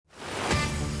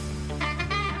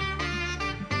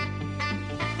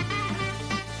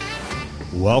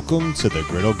Welcome to the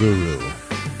Griddle Guru.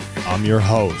 I'm your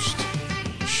host,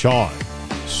 Sean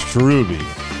Strubbe.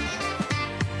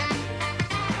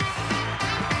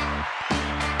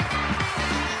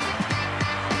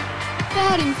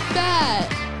 Fat and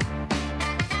fat.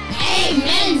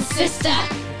 Amen, sister.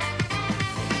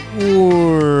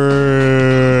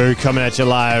 We're coming at you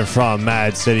live from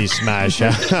Mad City Smash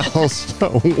House,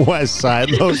 West Side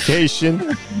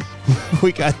location.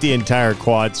 We got the entire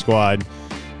quad squad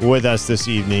with us this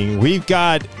evening. We've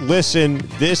got, listen,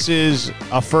 this is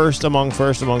a first among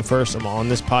first on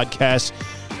this podcast.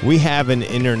 We have an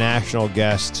international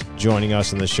guest joining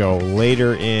us on the show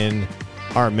later in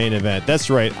our main event.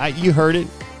 That's right. You heard it.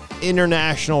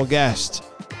 International guest.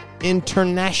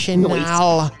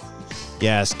 International.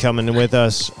 Yes, coming with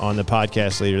us on the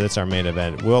podcast later. That's our main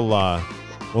event. We'll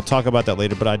talk about that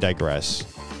later, but I digress.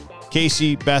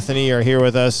 Casey, Bethany are here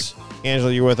with us.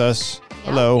 Angela, you're with us. Yep.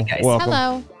 Hello. Welcome.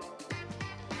 Hello.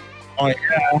 Oh,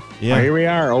 yeah. Well, here we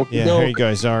are. Yeah, here you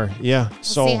guys are. Yeah. We'll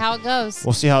see how it goes.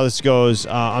 We'll see how this goes.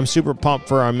 I'm super pumped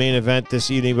for our main event this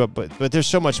evening, but there's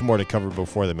so much more to cover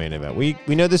before the main event. We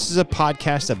know this is a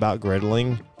podcast about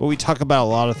griddling, but we talk about a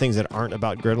lot of things that aren't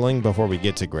about griddling before we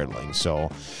get to griddling.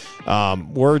 So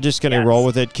we're just going to roll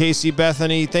with it. Casey,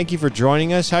 Bethany, thank you for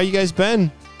joining us. How you guys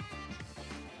been?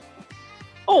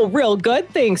 Oh, real good.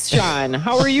 Thanks, Sean.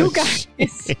 How are you guys?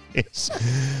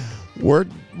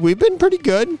 We've been pretty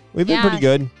good. We've been pretty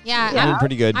good. Yeah. We've been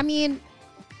pretty good. I mean,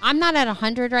 I'm not at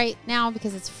 100 right now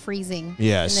because it's freezing.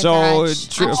 Yeah. So I'm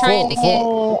trying to get.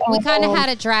 We kind of had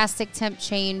a drastic temp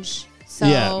change. So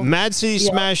yeah, Mad City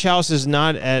Smash House is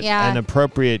not at an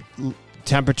appropriate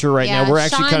temperature right now. We're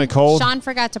actually kind of cold. Sean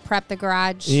forgot to prep the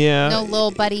garage. Yeah. No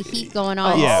little buddy heat going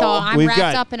on. Yeah. So I'm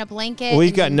wrapped up in a blanket.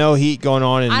 We've got no heat going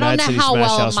on in Mad City Smash House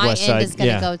West Side. I don't know how well my end is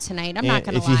going to go tonight. I'm not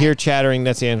going to lie. If you hear chattering,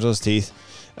 that's Angela's teeth.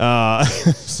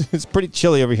 It's pretty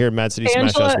chilly over here in Mad City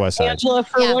Smash House West Side. Angela,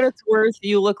 for what it's worth,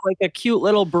 you look like a cute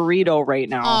little burrito right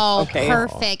now. Oh, okay.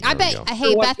 Perfect. I bet,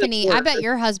 hey, Bethany, I bet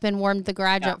your husband warmed the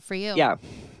garage up for you. Yeah.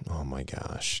 Oh, my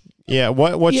gosh. Yeah,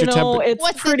 what's your temperature?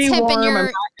 What's the temp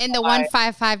in the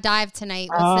 155 dive tonight?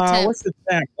 What's the temp? What's the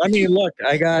temp? Let me look.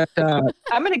 I got...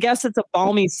 I'm going to guess it's a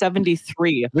balmy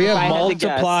 73. We have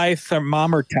multiply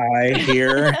thermometer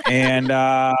here, and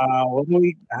what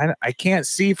do I can't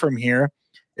see from here.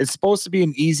 It's supposed to be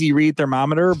an easy read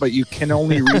thermometer, but you can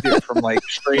only read it from like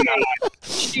straight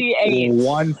on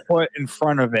 1 foot in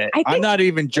front of it. I'm not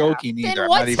even joking either. Then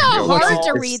what's so hard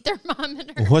to read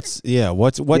thermometer?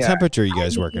 What temperature are you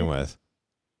guys working with?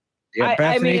 Yeah,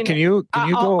 Bethany, can you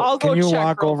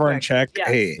walk over and check? Yes.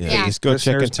 Hey, just go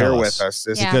check and tell us. With us.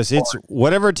 Because it's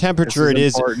whatever temperature it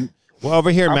is. Well,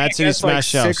 over here, Mad City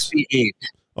Smash House. 68.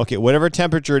 Okay, whatever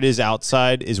temperature it is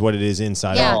outside is what it is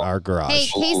inside our garage. Hey,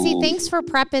 Casey, thanks for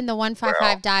prepping the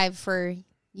 155 dive for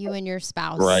you and your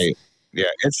spouse. Right. Yeah,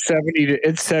 it's 70.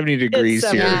 It's 70 degrees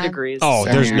here. 70 degrees. Oh,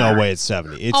 there's no way it's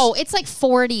 70. It's like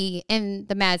 40 in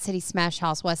the Mad City Smash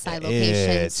House West Side location.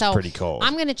 It's pretty cold.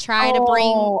 I'm gonna try to bring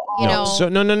no.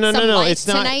 It's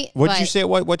not. Tonight, what did you say?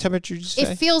 What temperature did you say?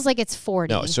 It feels like it's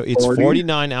 40. No, so it's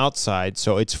 49 outside,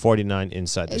 so it's 49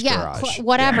 inside this garage.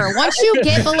 Whatever. Once you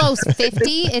get below 50,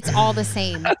 it's all the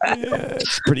same.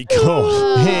 It's pretty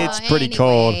cold. It's pretty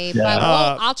cold.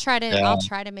 I'll try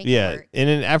to make it work. In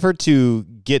an effort to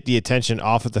get the attention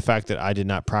off of the fact that I did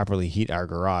not properly heat our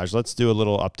garage, let's do a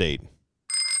little update.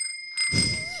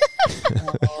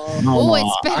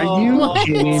 Are you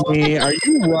kidding me? Are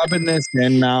you rubbing this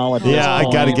in now? I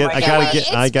gotta get.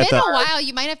 It's been a while.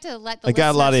 You might have to let the I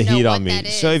got a lot of heat on me.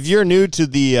 So if you're new to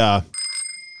the,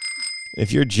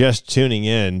 if you're just tuning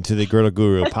in to the Griddle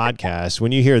Guru podcast,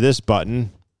 when you hear this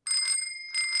button,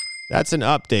 that's an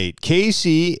update.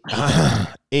 Casey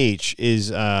H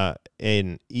is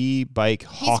an e-bike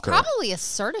hawker. He's probably a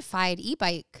certified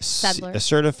e-bike seller. Is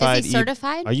he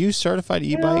certified? Are you certified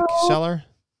e-bike seller?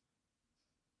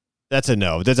 That's a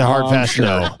no. That's a hard fast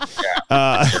no.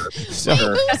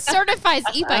 Who certifies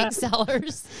e-bike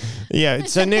sellers? Yeah.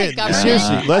 So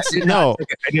seriously, let's no.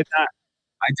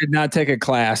 I did not take a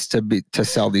class to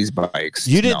sell these bikes.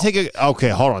 You didn't take a. Okay,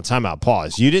 hold on. Time out.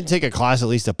 Pause. You didn't take a class at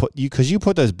least to put because you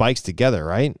put those bikes together,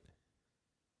 right?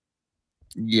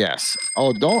 Yes.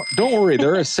 Oh, don't worry.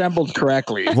 They're assembled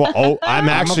correctly. Well, I'm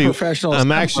a professional. I'm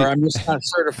just not a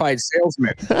certified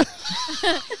salesman.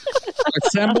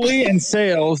 Assembly and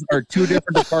sales are two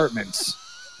different departments.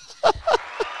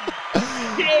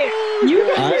 Hey, you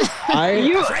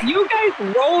guys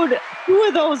rode two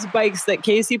of those bikes that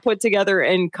Casey put together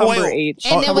in Cumber H.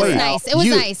 And it was nice. It was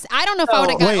nice. I don't know if I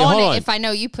would have got on it if I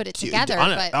know you put it together. I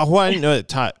didn't know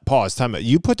that. Pause. Time out.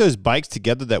 You put those bikes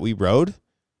together that we rode?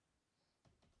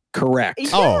 Correct.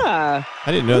 Yeah.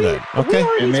 I didn't know that. Okay.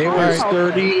 And they were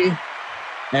sturdy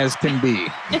as can be.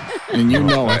 And you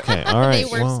know it. Okay. All right.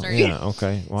 They were Well, sturdy. yeah.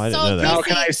 Okay. Well, I didn't know that. Now,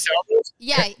 can I sell those?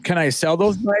 Yeah. Can I sell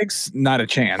those bikes? Not a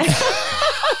chance.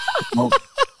 Nope.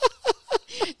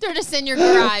 They're just in your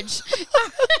garage.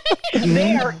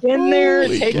 They are in there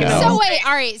Holy taking cow. So out. wait,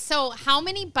 all right. So how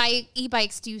many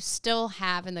e-bikes do you still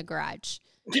have in the garage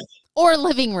or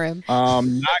living room?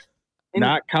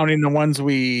 Not counting the ones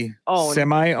we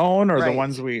semi-own or the Right.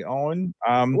 ones we own.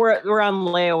 We're on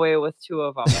layaway with 2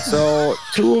 of them. So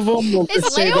 2 of them will Is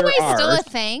just say layaway they're still a ours.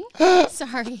 thing?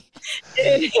 Sorry.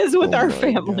 It is with our my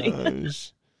family.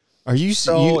 gosh. Are you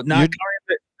So you,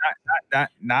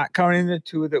 not counting the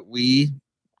 2 that we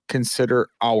consider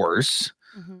ours.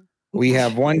 Mhm. We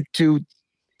have 1, 2,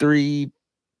 3,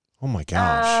 oh my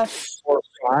gosh. 4,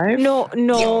 5. No.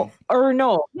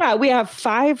 Yeah, we have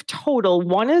 5 total.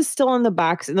 1 is still in the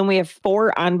box, and then we have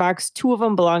 4 on box. 2 of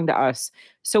them belong to us.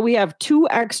 So we have 2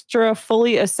 extra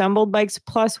fully assembled bikes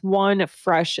plus 1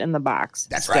 fresh in the box.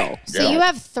 That's still. right. So you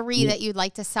have 3 that you'd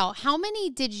like to sell. How many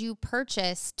did you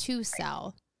purchase to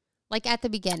sell? Like at the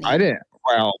beginning? I didn't.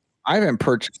 Well, I haven't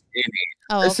purchased any.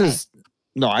 Oh, This okay. is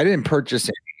no, I didn't purchase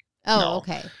any. Oh, no.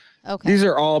 okay. Okay. These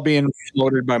are all being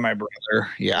floated by my brother.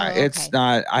 Yeah, Oh, okay. it's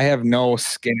not. I have no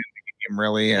skin in the game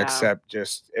really, Yeah. except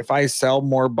just if I sell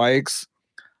more bikes,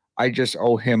 I just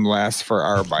owe him less for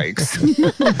our bikes. Is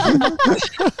there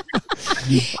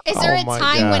Oh a my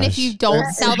time when if you gosh.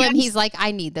 don't sell them, he's like,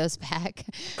 I need those back?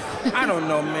 I don't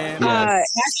know, man.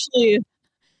 Actually,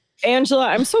 Angela,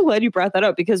 I'm so glad you brought that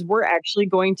up because we're actually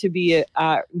going to be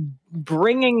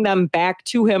bringing them back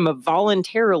to him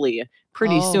voluntarily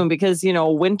pretty soon because,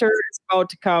 winter is about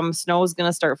to come. Snow is going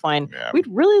to start flying. Yeah. We'd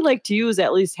really like to use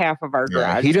at least half of our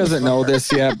garage. He doesn't know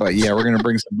this yet, but yeah, we're gonna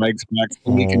bring some bikes back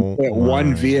so we can fit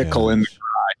one vehicle in.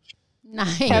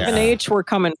 Nice. Kevin H, we're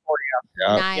coming for you.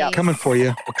 Nice. Coming for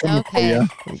you. We're coming for you.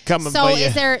 Coming So by you.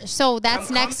 is there? So that's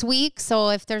next week. So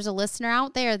if there's a listener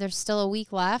out there, there's still a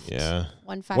week left. Yeah.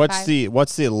 155.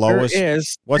 What's the lowest? There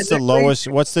is. What's the Technically- lowest?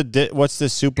 What's the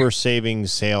super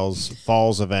savings sales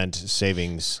falls event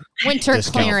savings? Winter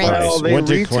discount clearance. price? Well, they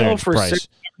Winter retail clearance for price.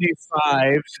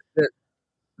 $675.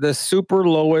 The super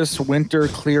lowest winter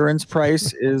clearance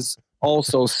price is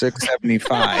also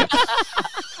 $675.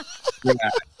 Yeah,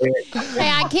 Hey,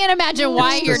 I can't imagine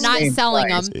why It's you're the not same selling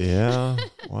price. them. Yeah.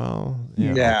 Well.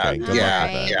 Yeah. Yeah, Okay, good yeah,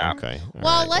 luck with that. yeah. Okay. All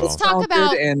Well, right, let's talk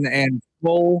about. and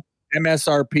full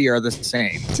MSRP are the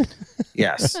same.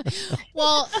 Yes.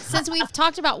 Well, since we've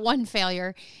talked about one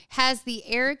failure, has the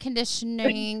air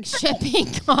conditioning shipping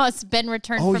cost been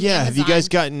returned? Oh from yeah. Amazon? Have you guys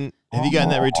gotten? Have you gotten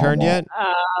that returned yet?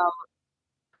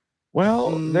 Well,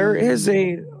 there is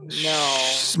a No.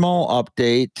 small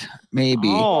update, maybe.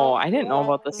 Oh, I didn't know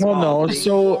about this. Well, no.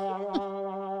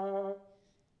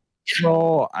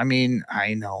 So, I mean,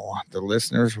 I know the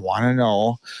listeners want to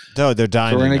know. No, they're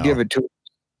dying. So we're to going know. to give it to.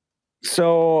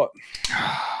 So,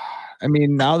 I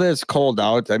mean, now that it's cold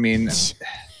out, I mean,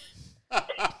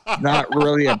 not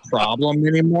really a problem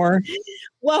anymore.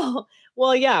 Well,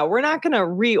 yeah, we're not going to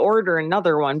reorder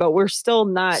another one, but we're still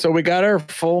not. So we got our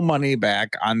full money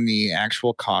back on the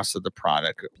actual cost of the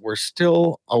product. We're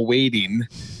still awaiting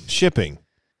shipping.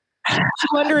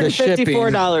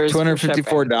 $254.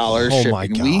 $254 Oh shipping. my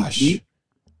gosh.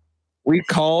 We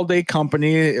called a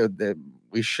company that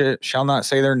we shall not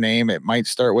say their name. It might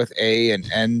start with A and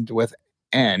end with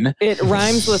N. It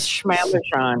rhymes with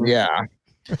Schmalatron. Yeah.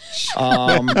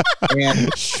 And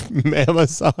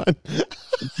Amazon.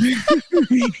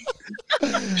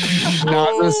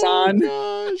 Nazazan.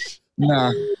 gosh.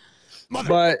 No.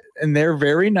 And they're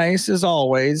very nice as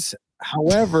always.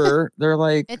 However, they're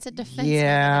like, It's a defense.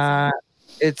 yeah,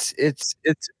 it's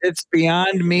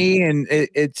beyond me, and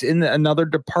it's in another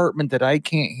department that I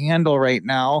can't handle right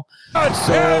now.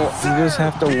 So you just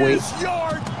have to wait.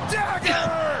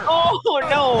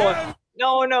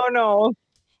 Oh no.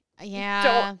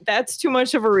 Yeah. That's too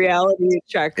much of a reality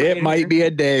check. It might be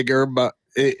a dagger, but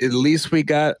at least we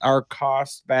got our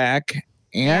costs back.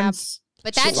 And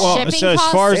But that Well, shipping so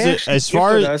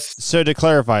cost. so to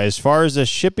clarify, as far as the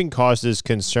shipping cost is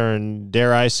concerned,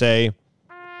 dare I say,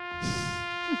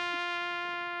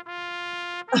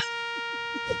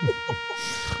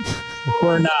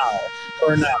 for now,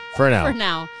 For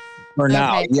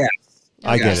now. Okay. yes,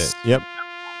 I get Yes. it. Yep.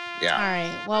 yeah. All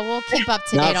right. Well, we'll keep up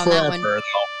to Not date on forever, that one. though.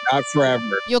 Not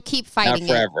forever. You'll keep Not fighting it.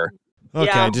 forever. Okay,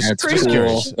 Yeah, just that's just cruel.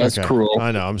 curious. That's Okay. cruel.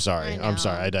 I know. I'm sorry. I I'm know.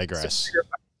 sorry. I digress.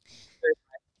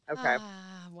 Okay. Wow.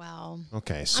 Well,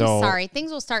 Okay, so I'm sorry.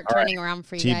 Things will start turning around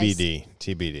for you guys.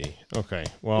 TBD. Okay,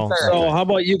 well. So how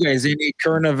about you guys? Any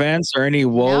current events or any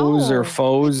woes No. or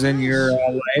foes in your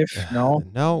life? No.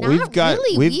 No, Not we've got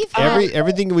really.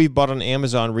 everything we've bought on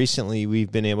Amazon recently.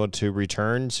 We've been able to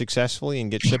return successfully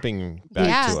and get shipping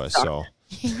back to us. So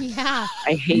Yeah.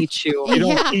 I hate you. You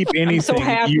don't keep anything. so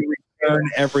happy. You return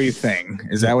everything.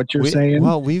 Is that what you're saying?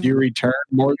 Well, you return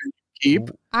more than you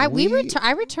keep. I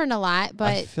return a lot,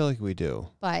 but I feel like we do.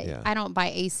 But yeah. I don't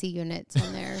buy AC units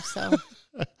on there, so.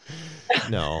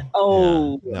 No.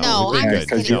 Oh. Yeah. No, we've I'm been just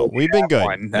good. kidding. No, we've been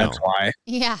good. That's why.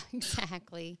 Yeah,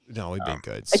 exactly. No, we've been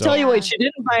good. I tell you what, you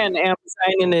didn't buy on Amazon,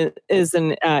 and it is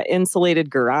an insulated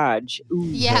garage. Ooh.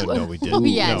 Yeah. No, we didn't.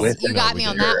 Yes, No, you got me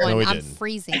on that one. No, we I'm didn't.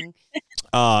 freezing.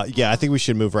 Yeah, I think we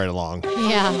should move right along.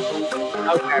 Yeah.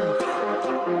 Okay.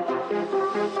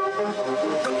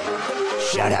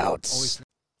 Shout outs.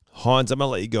 Hans, I'm going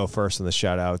to let you go first on the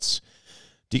shout outs.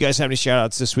 Do you guys have any shout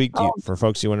outs this week for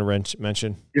folks you want to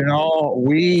mention? You know,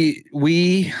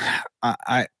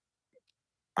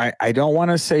 I don't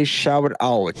want to say shout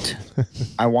out.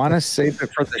 I want to say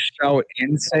that for the shout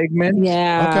in segment.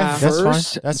 Yeah. Okay, that's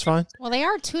fine. That's fine. Well, they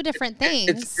are two different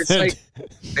things. It's like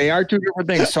they are two different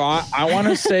things. So I want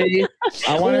to say,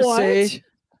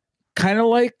 kind of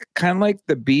like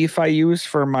the beef I use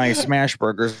for my smash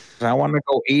burgers. I want to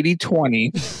go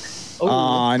 80-20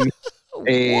 on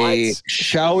a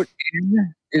shout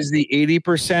in is the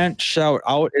 80%, shout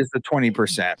out is the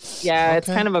 20%. Yeah, it's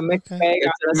kind of a mixed bag.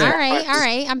 All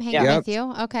right. I'm hanging with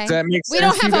you. Okay. Does that make sense? We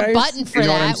don't have a button for you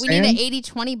know that. We need an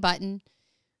 80-20 button.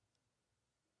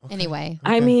 Okay. Anyway.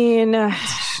 I mean, go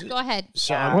ahead.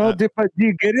 Well, do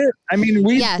you get it? I mean,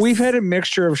 we've had a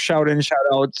mixture of shout in, shout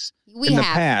outs in the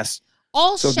past.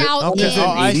 All shout in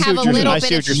have a little bit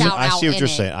of shout out. I see what you're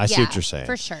saying. I see what you're saying.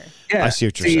 For sure. Yeah, I see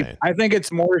what you're saying. I think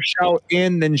it's more shout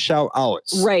in than shout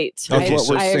outs. Right. Okay, what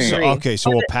we're saying.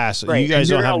 So we'll pass it. Right. You guys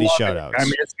don't have any shout outs. I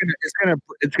mean,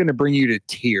 it's gonna bring you to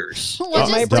tears. Well,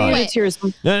 just bring you to tears.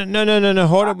 No.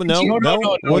 Hold up. No.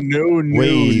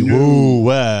 Wait.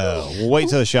 We'll wait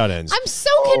till the shout ends. I'm so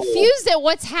confused at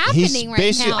what's happening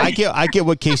right now. I get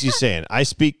what Casey's saying. I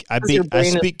speak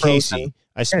Casey.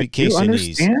 I speak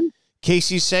Casey.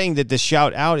 Casey's saying that the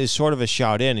shout out is sort of a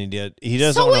shout in, and he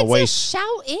doesn't want to waste. So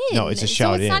it's a shout in. No, it's a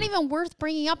shout in. So it's not even worth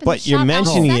bringing up. But you're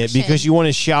mentioning it because you want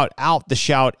to shout out the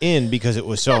shout in because it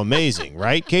was so amazing,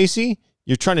 right, Casey?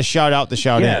 You're trying to shout out the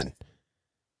shout in.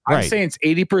 I'm saying it's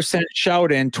 80%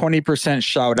 shout in, 20%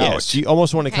 shout out. Yes, you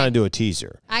almost want to kind of do a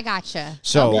teaser. I gotcha.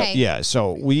 So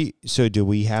so do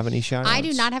we have any shout outs? I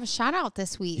do not have a shout out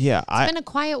this week. Yeah, it's been a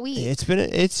quiet week. It's been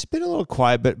a little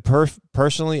quiet, but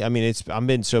personally, I mean, I've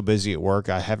been so busy at work,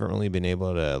 I haven't really been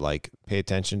able to like pay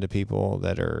attention to people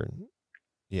that are.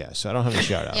 Yeah, so I don't have any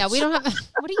shout outs. Yeah, we don't have.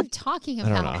 What are you talking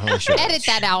about? I don't know. How many shout outs? Edit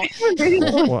that out.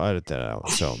 We'll edit that out.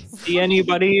 So see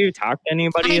anybody, talk to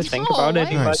anybody, think about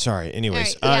anybody. All right, sorry.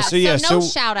 Anyways, right, so no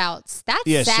shout outs. That's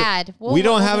sad. So we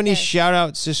don't have any shout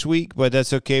outs this week, but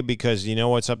that's okay because you know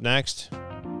what's up next?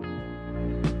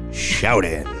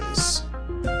 Shout-ins.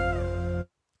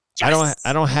 Yes.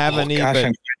 I don't have any,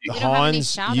 but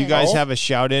Hans, you guys have a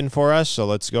shout in for us, so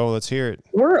let's go. Let's hear it.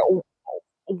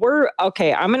 We're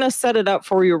okay. I'm gonna set it up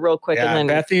for you real quick, and then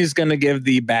Bethany's gonna give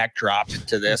the backdrop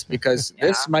to this because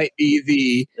this might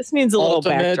be this needs a little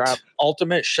backdrop.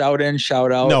 Ultimate shout in,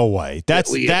 shout out. No way.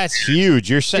 That's huge.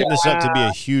 You're setting this up to be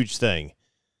a huge thing.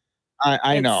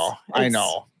 I know.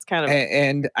 It's kind of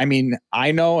and I mean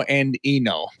I know and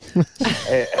ENO.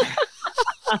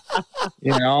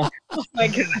 You know. Oh my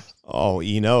goodness. Oh,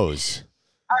 he knows.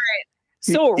 All right.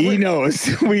 So he knows.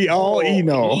 We all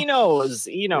know. He knows.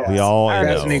 We all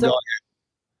know.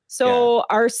 So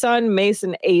our son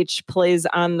Mason H plays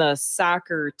on the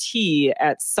soccer tee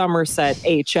at Somerset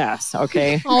HS.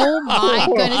 Okay. Oh my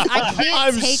goodness! I can't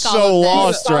I'm take so all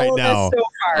of this. lost right now. So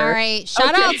all right.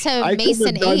 Shout out to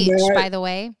Mason H. By the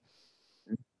way.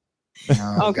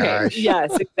 Oh, okay. Gosh.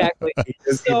 Yes. Exactly.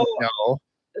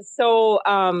 So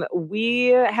we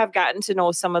have gotten to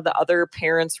know some of the other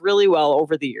parents really well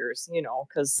over the years, you know,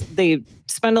 because they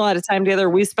spend a lot of time together.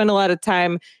 We spend a lot of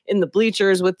time in the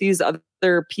bleachers with these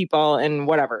other people and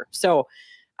whatever. So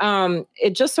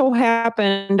it just so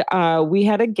happened we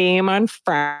had a game on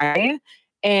Friday.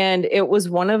 And it was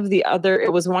one of the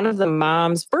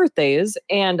mom's birthdays.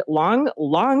 And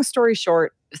long story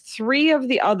short, 3 of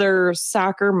the other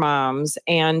soccer moms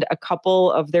and a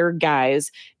couple of their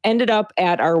guys ended up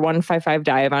at our 155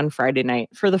 dive on Friday night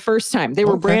for the first time. They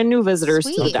were brand new visitors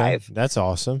to the dive. That's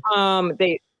awesome.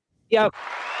 Yep.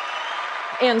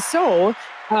 And so,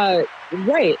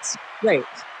 right.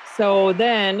 So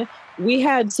then we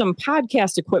had some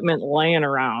podcast equipment laying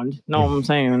around. Know what I'm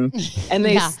saying? And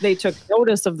they took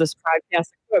notice of this podcast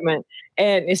equipment,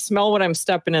 and you smell what I'm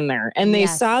stepping in there. And they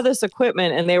saw this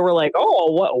equipment, and they were like,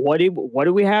 "Oh, what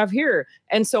do we have here?"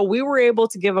 And so we were able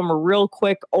to give them a real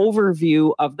quick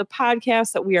overview of the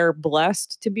podcast that we are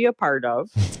blessed to be a part of.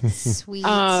 Sweet.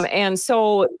 And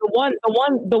so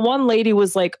the one lady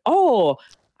was like, "Oh,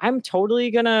 I'm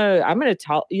gonna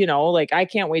tell, like, I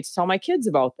can't wait to tell my kids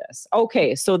about this."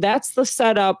 Okay, so that's the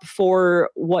setup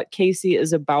for what Casey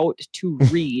is about to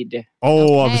read.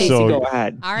 Oh, Okay. I'm Casey, so. go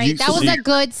ahead. All right, that was a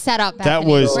good setup. That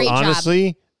Bethany. was Great job.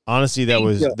 honestly, that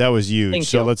was huge. Thank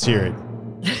So you. let's hear it.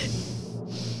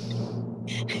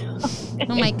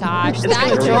 Oh my gosh, It's that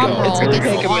gonna drum take a- it's roll gonna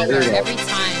gets take a longer minute. every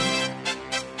time.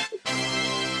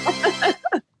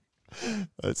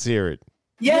 Let's hear it.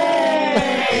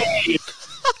 Yay!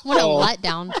 What a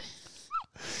letdown.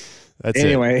 That's it.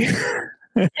 Anyway,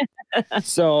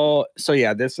 so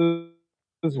yeah, this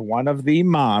is one of the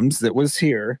moms that was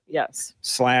here Yes.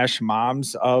 /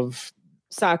 moms of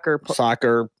Soccer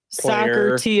player.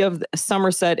 T of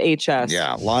Somerset HS.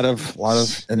 Yeah, a lot of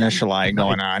initial I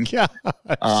going on. Yeah.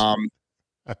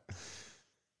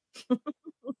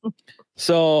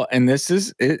 So, and this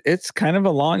is it's kind of a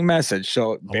long message,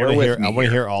 so bear with me. I want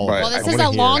to hear all of but it. Well, this I is wanna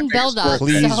a hear long it. build-up.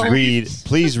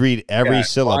 Please read every long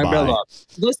syllable. build-up.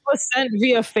 This was sent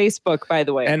via Facebook, by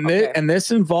the way. And Okay. this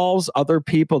involves other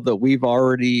people that we've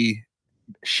already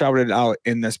shouted out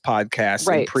in this podcast and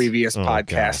Right. previous Oh,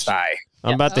 podcast.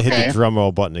 I'm about to hit Okay. the drum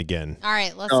roll button again. All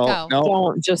right, let's No, go.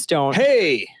 no. Don't.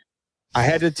 Hey, I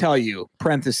had to tell you,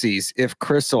 parentheses, if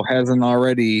Crystal hasn't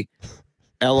already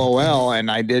LOL and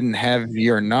I didn't have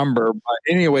your number. But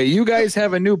anyway, you guys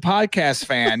have a new podcast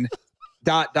fan, ...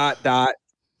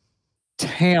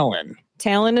 Talon.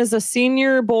 Talon is a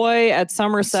senior boy at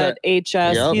Somerset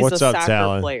HS. Yep. He's What's a up, soccer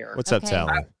Talon? player. What's up, Okay.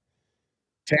 Talon?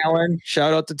 Talon,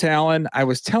 shout out to Talon. I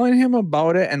was telling him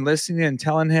about it and listening and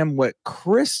telling him what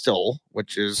Crystal,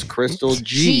 which is Crystal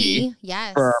G,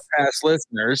 Yes. for our past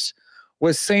listeners,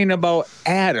 was saying about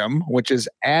Adam, which is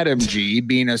Adam G,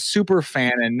 being a super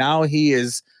fan, and now he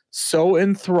is so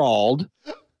enthralled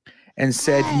and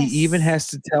said he Yes. even has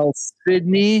to tell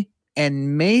Sydney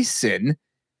and Mason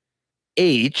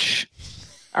H,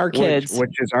 Our kids.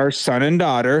 which is our son and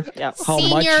daughter, Yep. how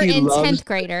much Senior he and loves 10th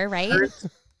grader, right?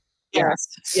 Yes.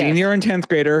 senior and 10th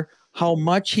grader, how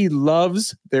much he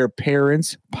loves their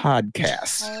parents'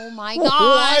 podcast. Oh my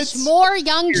gosh. What? More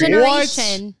young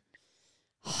generation.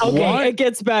 Okay, What? it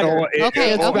gets better.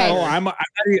 Okay, it's okay. better.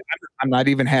 I'm not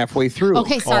even halfway through.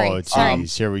 Okay, sorry. Oh, sorry.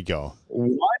 jeez. Here we go.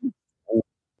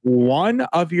 One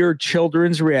of your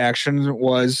children's reactions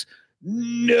was,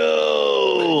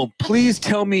 "No, please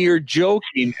tell me you're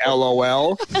joking,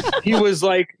 LOL." He was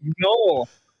like, "No,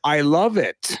 I love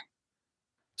it."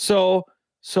 So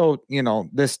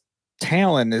this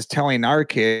Talon is telling our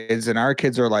kids, and our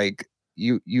kids are like,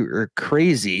 you're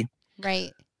crazy.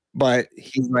 Right. But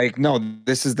he's like, "No,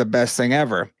 this is the best thing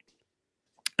ever."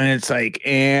 And it's like,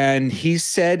 and he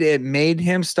said it made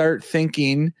him start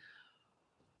thinking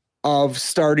of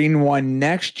starting one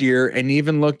next year, and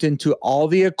even looked into all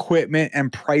the equipment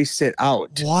and priced it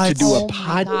out to What? do Oh a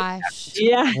my podcast. gosh.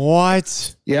 Yeah.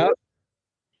 What? Yep.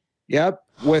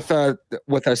 With a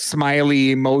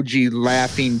smiley emoji,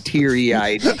 laughing,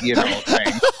 teary-eyed, thing.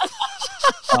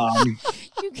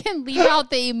 You can leave out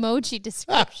the emoji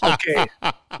description. Okay.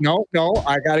 No,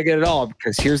 I got to get it all,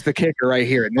 because here's the kicker right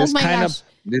here. And Oh this my kind gosh. of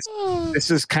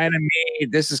this is kind of me.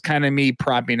 This is kind of me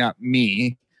propping up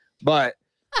me, but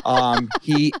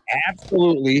he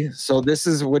absolutely. So this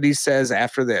is what he says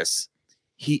after this.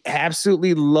 He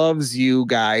absolutely loves you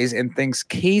guys and thinks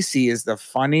Casey is the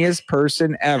funniest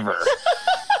person ever.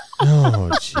 Oh,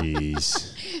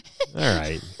 jeez. All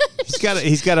right.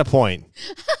 He's got a point.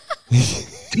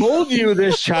 Told you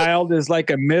this child is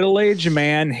like a middle-aged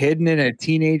man hidden in a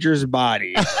teenager's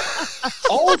body.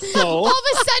 Also, All of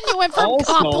a sudden you went from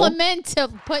Also- compliment to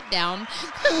put down.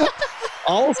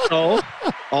 Also,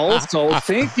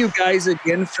 thank you guys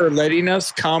again for letting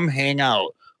us come hang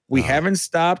out. We haven't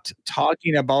stopped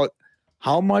talking about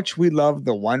how much we love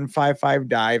the 155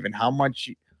 dive and how much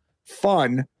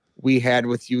fun we had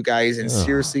with you guys, and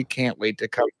seriously can't wait to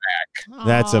come back.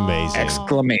 That's amazing.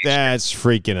 Exclamation. That's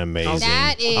freaking amazing.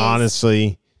 That is-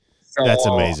 Honestly, So, that's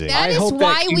amazing. That I is hope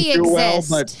why came we through exist,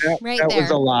 but right that was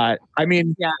there. a lot. I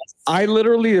mean, Yes. I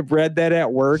literally have read that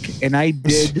at work, and I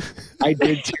did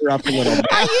tear up a little bit.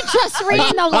 Are you just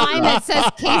reading the line that says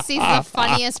Casey's the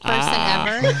funniest person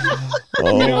ever?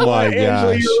 Oh You know my what,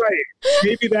 Angela, gosh. you're right.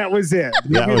 Maybe that was it. That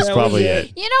Maybe was probably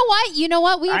it. You know what? You know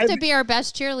what? We have I've- to be our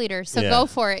best cheerleader. So Yeah. go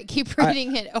for it. Keep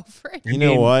reading it over. You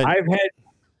know what?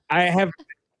 I have.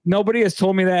 Nobody has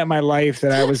told me that in my life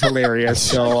that I was hilarious.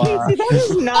 So Casey, that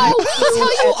is not. We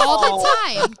tell you all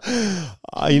the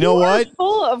time. You know what?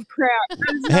 Full of crap.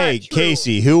 That is Hey, not true.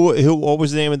 Casey, who? What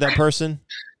was the name of that person?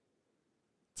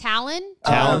 Talon?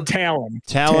 Talon.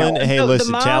 Talon. Hey, The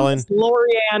listen, mom Talon. is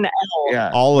Lorianne L.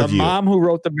 Yeah, All of the you. mom who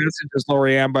wrote the message is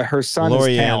Lorianne, but her son is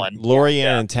Talon.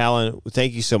 Lorianne and Talon,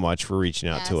 thank you so much for reaching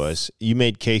out to us. You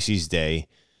made Casey's day.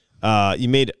 You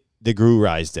made the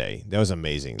Guru-Ri's day. That was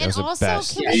amazing. That And was the also,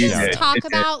 best. can we just did. talk It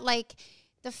did. about like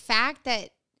the fact that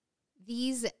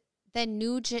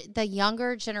the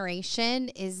younger generation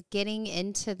is getting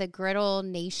into the Griddle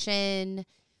Nation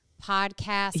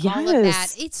podcast, all of that.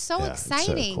 Yes. It's so Yeah, it's so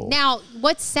exciting. cool. Now,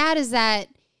 what's sad is that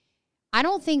I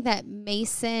don't think that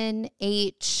Mason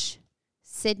H,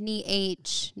 Sydney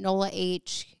H, Nola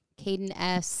H, Caden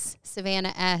S,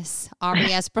 Savannah S,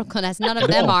 Aubrey S, Brooklyn S, none of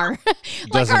them are.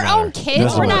 Like Doesn't our own matter. kids,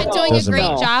 Doesn't we're not matter. doing a Doesn't great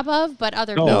matter. job of, but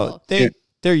other No. people.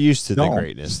 They're used to the No.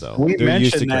 greatness, though. We They're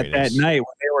used to mentioned that greatness. night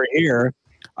when they were here.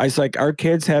 I was like, our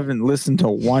kids haven't listened to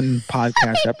one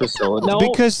podcast episode. No.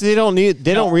 Because they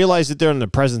don't realize that they're in the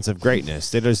presence of greatness.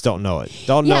 They just don't know it.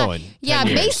 Don't know it. Yeah, 10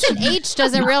 years. Mason H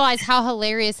doesn't realize how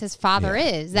hilarious his father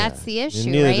is. That's the And issue,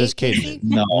 neither right? does Casey? Caden.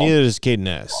 No. Neither does Caden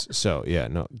S. So yeah,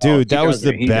 no, dude, Oh, he that was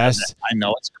doesn't. the He best. doesn't. I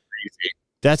know it's crazy.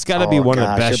 That's got to be one of the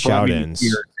gosh, best it brought me to shout-ins.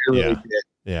 tears. It really Yeah. did.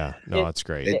 Yeah, no, it's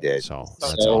great. It did. So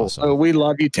that's So, awesome. we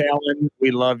love you, Talon.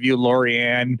 We love you,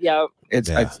 Lorianne. Yep.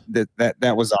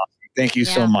 That was awesome. Thank you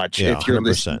so Yeah. much. Yeah, if you're 100%.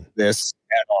 listening to this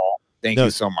at all, thank No. you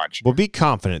so much. Well, be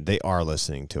confident they are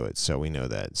listening to it, so we know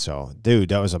that. So, dude,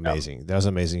 that was amazing. That was an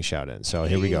amazing shout-in. So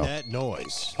here we go. That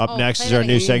noise. Up Oh, next play is our that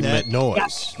new again. segment. That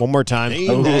noise. One more time.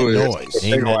 Name that Ooh, noise.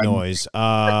 Name that one. noise.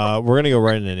 We're gonna go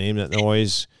right into name that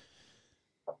noise.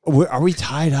 Are we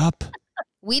tied up?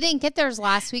 We didn't get theirs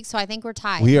last week, so I think we're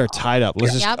tied. We are tied up.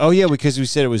 Let's just. Yep. Oh yeah, because we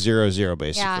said it was 0-0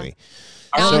 basically.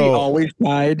 Are So- we always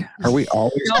tied? Are we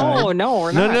always tied? No,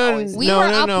 we're No, not. no, always. We were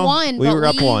up one, We but were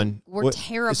up we one. were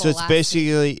terrible So it's last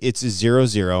basically it's a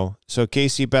 0-0. So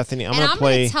Casey, Bethany, I'm and gonna I'm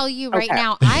play. going to tell you right Okay.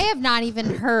 now, I have not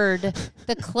even heard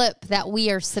the clip that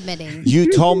we are submitting.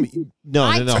 You told me no.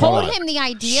 I Hold told on. him the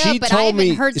idea, She but I told haven't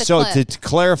me. heard the So clip. to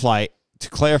clarify,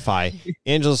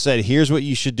 Angela said, "Here's what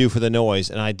you should do for the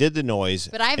noise," and I did the noise.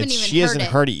 But I haven't and even she heard hasn't it.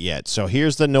 heard it yet. So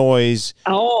here's the noise.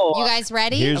 Oh, You guys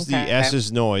ready? Here's the Okay.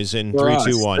 S's noise in For 3, us.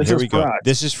 2, 1. This Here is we go. for us.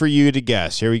 This is for you to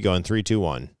guess. Here we go in 3, 2,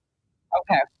 1.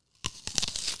 okay.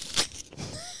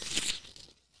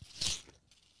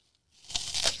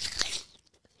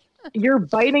 You're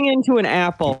biting into an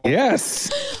apple. Yes.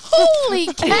 Holy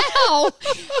cow! How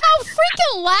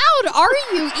freaking loud are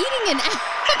you eating an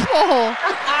apple?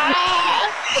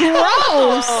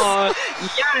 Gross. Oh,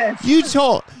 yes. You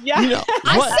told. Yeah. You know,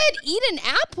 I what, said eat an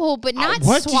apple, but not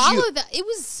what did swallow you- the. It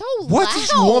was so what loud.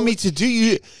 did you want me to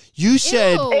do? You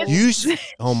said Ew.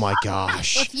 oh my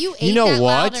gosh. If you ate know that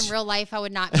loud what? in real life, I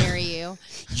would not marry you.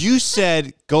 You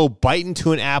said go bite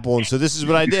into an apple, and so this is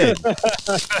what I did.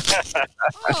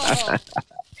 Oh.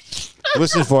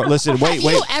 Listen for it. Listen. Wait.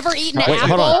 Have you ever eaten an Wait,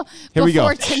 apple hold on. Here we go.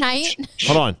 before tonight?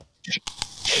 Hold on.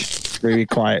 Very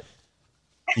quiet.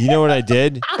 You know what I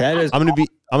did? That is. I'm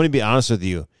gonna be honest with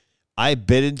you. I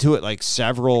bit into it like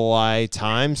several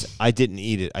times. I didn't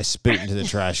eat it. I spit it into the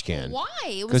trash can. Why?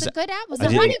 It 'Cause was a good apple. It was I a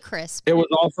didn't- Honey Crisp. It was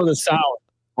all for the sound.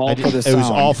 All I for did- the it sound. was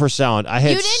all for sound. I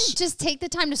had You didn't just take the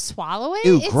time to swallow it?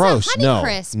 ew, It's gross. a Honey No,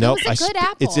 Crisp. no, It was a good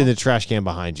apple. It's in the trash can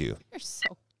behind you. You're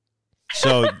so-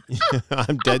 So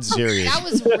I'm dead serious. that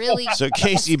was really So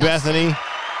Casey, disgusting. Bethany,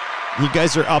 you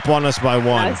guys are up on us by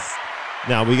one. Yes.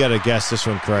 Now we got to guess this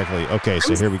one correctly. Okay,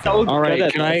 so here we go. All right.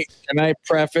 Good at Can I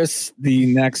preface the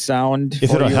next sound? If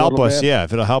for it'll you a help little us, bit? yeah.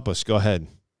 If it'll help us, go ahead.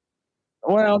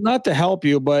 Well, not to help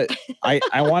you, but I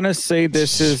want to say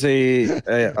this is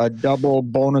a double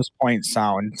bonus point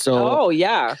sound. So Oh,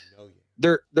 yeah.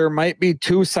 there might be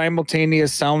two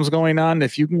simultaneous sounds going on.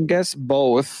 If you can guess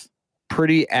both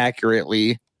pretty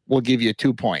accurately, we'll give you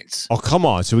 2 points. Oh, come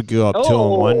on. So we can go up 2 and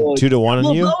Oh, 1, 2 to 1 on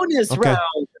Well, you. bonus Okay.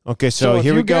 round. Okay, so if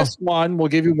here you we go. guess one, we'll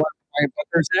give you 1 point. But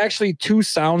there's actually two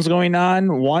sounds going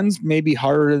on. One's maybe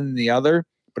harder than the other,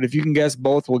 but if you can guess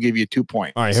both, we'll give you 2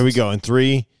 points. All right, here we go. In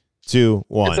 3, 2,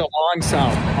 1. It's a long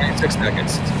sound. 26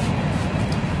 seconds.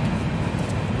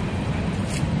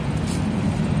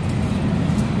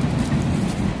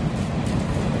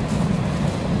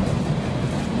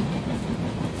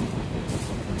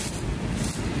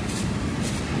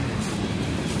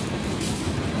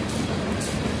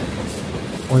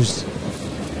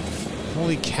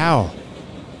 Holy cow.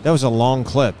 That was a long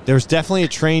clip. There was definitely a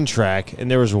train track, and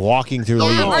there was walking through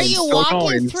Yeah, leaves. are you So walking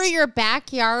noise. through your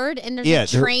backyard and there's Yeah, a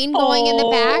train going in the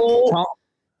back? Oh,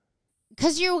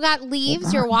 Because you got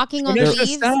leaves. You're walking on There's a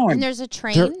leaves, sound. and there's a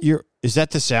train. Is that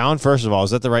the sound? First of all,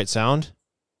 is that the right sound?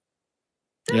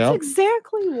 That's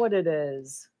exactly what it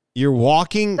is. You're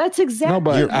walking. That's exactly. No,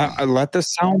 but I let the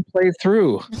sound play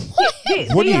through.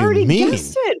 What do you already mean?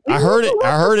 guessed it. I heard it.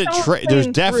 I heard it. There's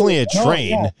definitely a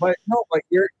train. But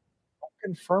you're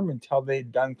don't confirm until they're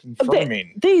done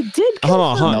confirming. They did. Hold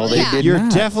on. No, they did You're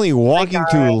not. definitely walking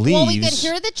through leaves. Well, we could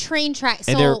hear the train track.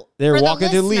 So And they're for walking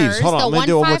the through leaves. Hold on, the I'm gonna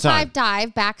do it one more 155 time.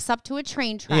 dive backs up to a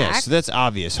train track. Yeah, so that's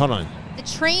obvious. Hold on. The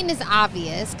train is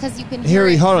obvious because you can hear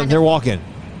Here, it hold on. kind They're of- walking.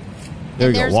 There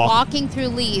and you there's go. Walk, walking through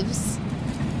leaves,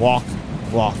 walk,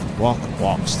 walk, walk,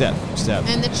 walk. Step, step.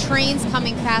 and the train's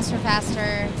coming faster,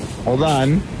 faster. Hold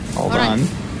on. Hold on.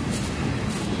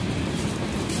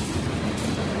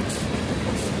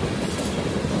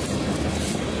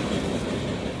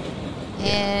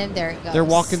 And there it goes. They're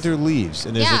walking through leaves,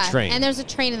 and there's a train. and there's a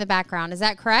train in the background. Is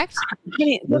that correct?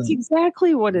 That's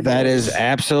exactly what it is. That is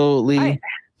absolutely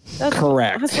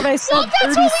correct. That's what I said. Well,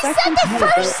 that's 30 what we said seconds the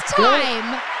ago. first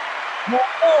time.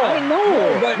 I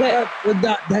know.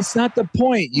 But that's not the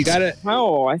point. You got to.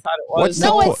 No, I thought it was. What's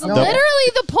No, the it's po-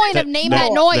 literally the point of name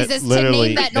that noise is to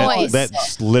name that noise.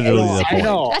 That's literally the I point.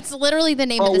 know. That's literally the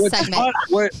name of the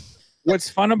segment. What's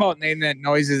fun about Name That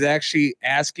Noise is actually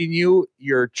asking you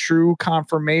your true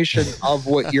confirmation of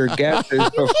what your guess is. You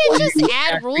can't just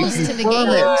add rules to the game.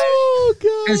 Oh,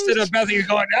 God. Instead of Bethany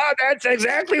going, "Oh, that's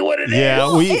exactly what it is." Yeah,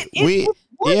 Well, we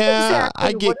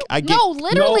exactly I get. No,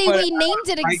 literally, No, but we named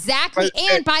it exactly.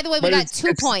 And by the way, we got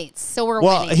 2 points, so we're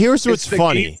Well, winning. here's It's what's the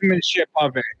funny. gamesmanship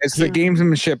of it. It's the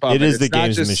gamesmanship of it. It is the It's not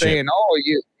just gamesmanship. saying, "Oh,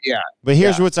 yeah." But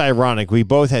here's what's ironic: we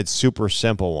both had super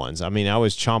simple ones. I mean, I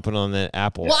was chomping on that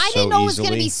apple. Well, I so didn't know it was easily.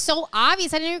 going to be so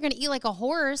obvious. I didn't know you were going to eat like a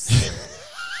horse.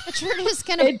 But you're just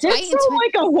going to It did bite sound into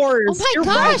like a horse. Oh my You're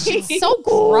gosh, right. it's so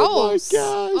gross.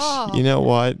 Oh. You know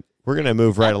what? We're gonna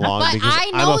move right along But because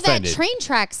I I'm know that offended. train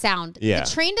track sound. Yeah.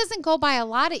 The train doesn't go by a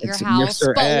lot at your It's house,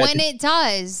 Mr. but Ed. when it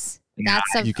does,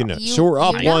 that's a You can know. you- So we're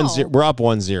up you know. 1-0. We're up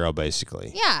 1-0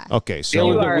 basically. Yeah. Okay. It So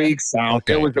was all a weak sound.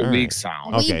 Okay, It was a all weak right.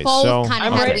 sound. We Okay, both so- kind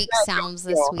of I'm had ready. weak sounds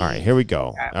this week. right, here we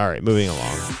go. All right, moving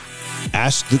along.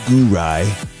 Ask the guri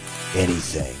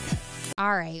anything.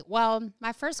 All right. Well,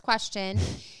 my first question,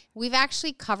 we've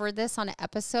actually covered this on an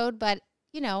episode, but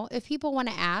if people want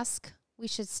to ask, we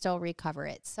should still recover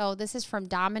it. So this is from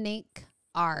Dominic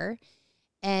R.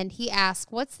 And he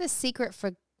asked, what's the secret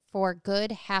for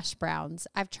good hash browns?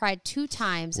 I've tried 2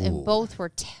 times and both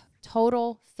were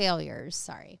total failures.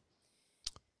 Sorry.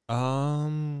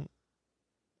 Um,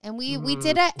 And we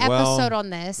did an episode on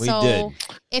this. we So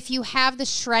did. if you have the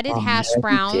shredded hash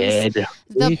browns, We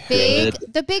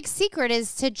the big secret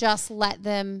is to just let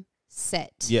them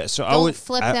sit. Yeah. So Don't I would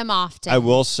flip them often. I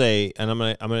will say, and I'm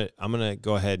gonna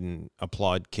go ahead and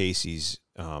applaud Casey's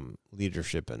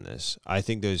leadership in this. I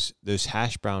think those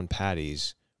hash brown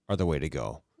patties are the way to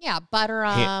go. Yeah, butter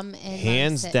them. and let 'em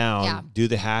Hands sit. down, Yeah. do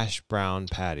the hash brown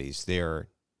patties. They are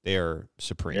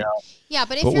supreme. Yeah,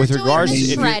 but if But you're with doing regards, the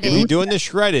if shredded, you're doing the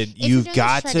shredded, If you're you've doing the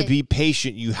got to shredded- be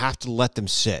patient. You have to let them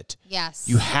sit. yes,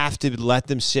 You have to let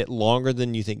them sit longer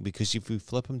than you think, because if you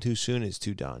flip them too soon, it's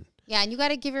too done. yeah, and you got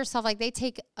to give yourself they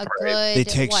take a good. They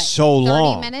take what, so 30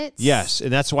 long. minutes. Yes,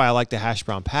 and that's why I like the hash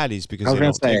brown patties, because I was they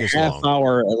gonna don't say take as half long.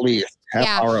 hour at least. Half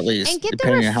Yeah. hour at least. And get them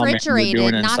depending on how many you're refrigerated,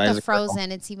 doing not inside the griddle.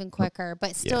 frozen. It's even quicker,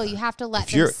 but still, Yeah. you have to let If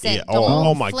them you're- sit. yeah, Don't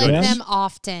oh my flip goodness. them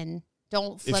often.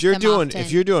 Don't flip If you're them doing often.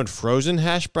 if you're doing frozen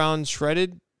hash browns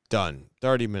shredded, done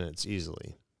 30 minutes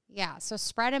easily. Yeah, so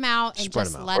spread them out and Spread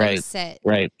just 'em out. let them Right. sit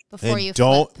Right. before And you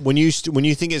don't flip. when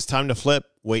you think it's time to flip,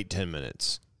 wait 10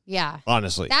 minutes. Yeah.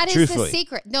 Honestly, That is truthfully, the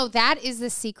secret. No, that is the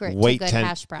secret wait to good 10.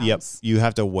 hash browns. Yep, you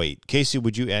have to wait. Casey,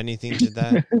 would you add anything to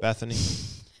that, Bethany?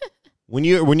 When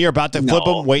you're about to flip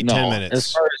them, wait 10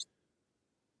 minutes.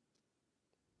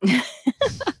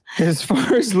 As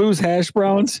far as loose hash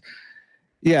browns,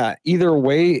 yeah, either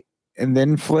wait and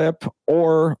then flip,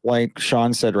 or like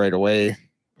Sean said right away,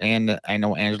 and I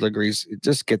know Angela agrees,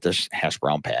 just get the hash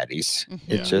brown patties. Mhm.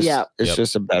 It's just it's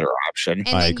just a better option. And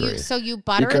I then agree. so you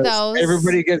butter Because those.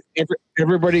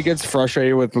 everybody gets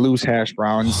frustrated with loose hash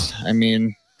browns. I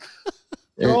mean,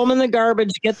 Throw them in the garbage.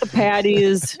 Get the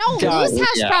patties. No, Done. loose hash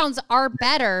Yeah. browns are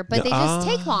better, but No, they just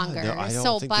take longer. no, I don't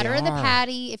So think butter they the are.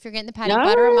 patty. If you're getting the patty, No.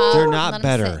 butter them up. They're and not let 'em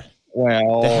better. sit.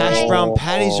 well, The hash brown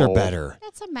patties are better.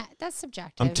 That's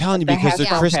subjective. I'm telling you, The because hash they're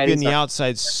brown crispy on patties the are-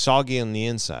 outside, soggy on the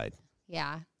inside.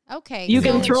 Yeah. Okay. You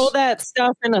so- can throw that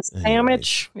stuff in a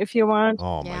sandwich if you want.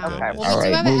 Oh my Yeah. goodness. Well, we All do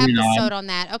right, have an moving episode on. on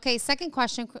that. Okay. Second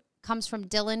question comes from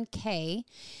Dylan K.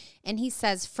 And he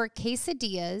says, for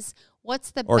quesadillas,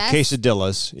 what's the Or best?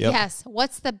 quesadillas. Yep. Yes.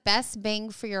 What's the best bang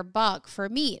for your buck for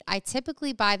meat? I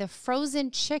typically buy the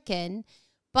frozen chicken,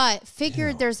 but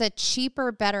figured there's a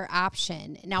cheaper, better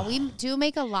option. Now, we do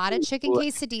make a lot of chicken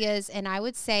quesadillas, and I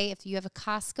would say if you have a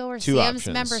Costco or Sam's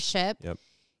membership,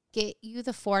 get you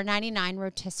the $4.99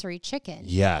 rotisserie chicken.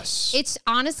 Yes. It's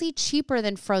honestly cheaper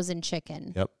than frozen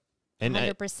chicken. Yep.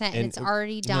 100%, and it's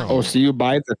already done. Oh, so you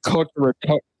buy the cooked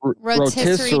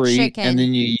rotisserie chicken, and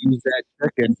then you use that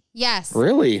chicken? Yes.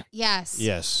 Really? Yes.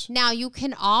 Yes. Now you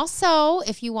can also,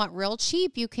 if you want real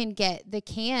cheap, you can get the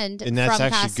canned and that's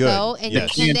from actually Costco, good. and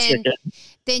Yes. you can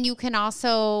then you can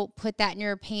also put that in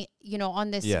your paint,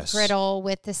 on this griddle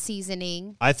with the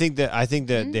seasoning. I think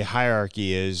that the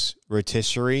hierarchy is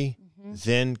rotisserie,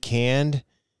 then canned,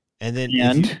 and then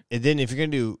if you're gonna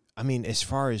do, I mean, as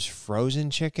far as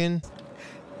frozen chicken,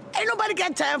 Ain't nobody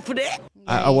got time for that.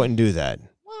 I wouldn't do that.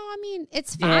 Well, I mean,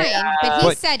 it's fine, but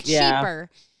he said cheaper.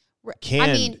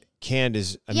 Canned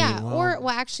is, I mean, well,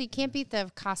 actually, can't beat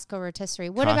the Costco rotisserie.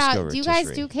 What about, do you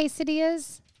guys do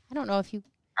quesadillas? I don't know if you.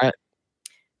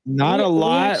 Not a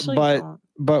lot,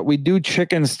 but we do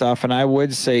chicken stuff, and I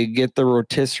would say get the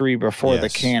rotisserie before the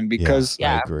can, because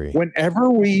I agree. Whenever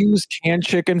we use canned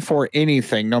chicken for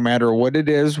anything, no matter what it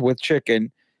is with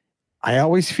chicken, I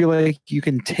always feel like you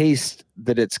can taste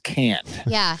that it's canned.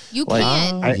 Yeah, you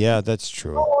can. Yeah, that's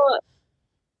true.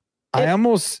 I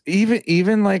almost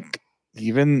even the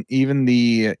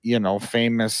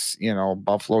famous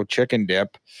buffalo chicken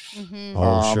dip.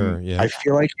 Oh, sure. Yeah. I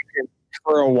feel like you can,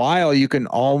 for a while, you can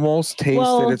almost taste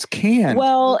that it's canned.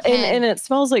 Well, and it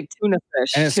smells like tuna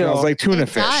fish. And it smells like tuna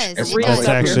fish.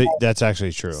 That's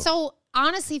actually true. So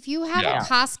honestly, if you have a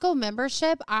Costco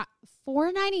membership,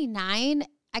 $4.99.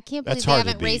 I can't believe they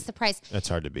haven't raised the price. That's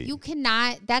hard to beat. You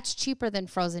cannot. That's cheaper than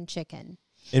frozen chicken.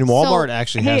 And Walmart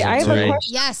actually has it too.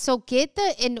 Yeah, so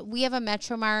and we have a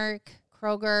Metromark,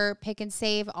 Kroger, Pick and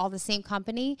Save, all the same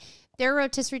company. Their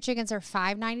rotisserie chickens are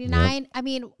 $5.99. Yep. I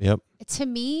mean, to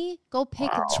me, go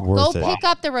pick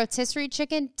up the rotisserie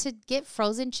chicken. To get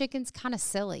frozen chicken's kind of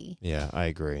silly. Yeah, I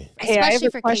agree. Hey, I have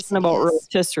a question about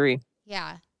rotisserie.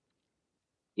 Yeah.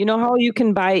 You know how you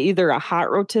can buy either a hot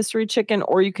rotisserie chicken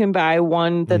or you can buy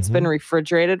one that's been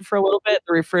refrigerated for a little bit?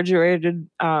 The refrigerated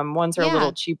ones are a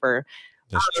little cheaper.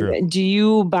 That's true. Do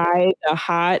you buy the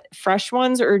hot, fresh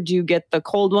ones, or do you get the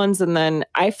cold ones? And then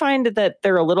I find that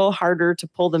they're a little harder to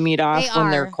pull the meat off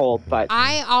when they're cold. But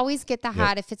I always get the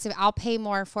hot. If I'll pay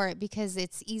more for it because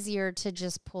it's easier to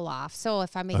just pull off. So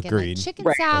if I'm making like chicken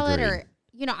salad or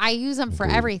I use them for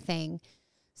everything.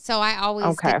 So I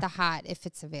always get the hot if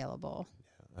it's available.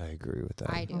 I agree with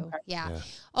that. I do. Okay. Yeah.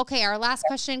 Okay. Our last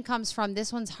question comes from,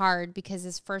 this one's hard because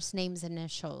his first name's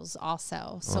initials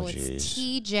also. So it's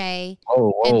TJ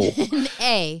and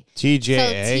A. TJA.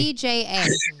 So TJA.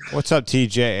 What's up,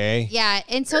 TJA? Yeah.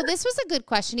 And so this was a good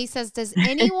question. He says, does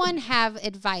anyone have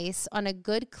advice on a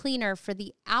good cleaner for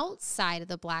the outside of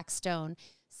the Blackstone,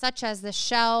 such as the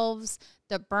shelves,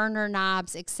 the burner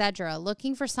knobs, etc.?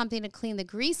 Looking for something to clean the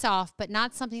grease off, but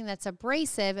not something that's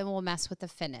abrasive and will mess with the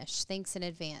finish. Thanks in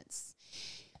advance.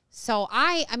 So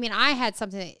I had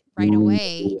something right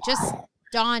away. Just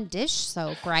Dawn dish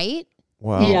soap, right?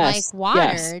 Wow. And like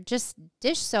water, just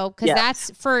dish soap, because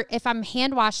that's for if I'm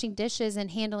hand washing dishes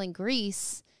and handling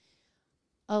grease.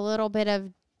 A little bit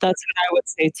of. That's what I would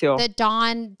say too. The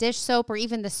Dawn dish soap, or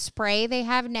even the spray they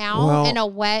have now, and a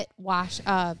wet wash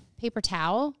paper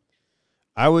towel.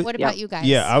 What about you guys?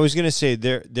 Yeah, I was gonna say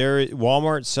there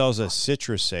Walmart sells a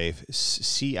CitruSafe,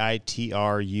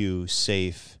 CITRU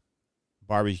safe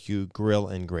barbecue grill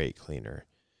and grate cleaner,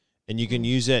 and you can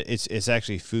use it. It's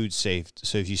actually food safe.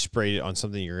 So if you spray it on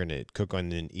something you're gonna cook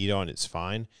on and eat on, it's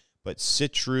fine. But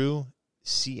CitruSafe.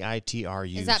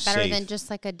 Is that better than just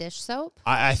like a dish soap?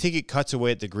 I think it cuts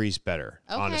away at the grease better,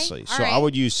 honestly. So right. I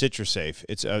would use CitruSafe.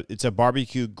 It's a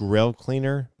barbecue grill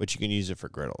cleaner, but you can use it for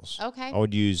griddles. Okay. I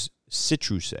would use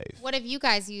CitruSafe. What have you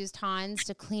guys used, Hans,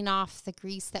 to clean off the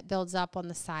grease that builds up on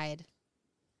the side?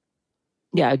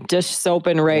 Yeah, dish soap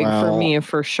and rag for me,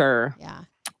 for sure. Yeah.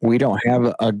 We don't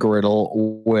have a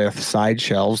griddle with side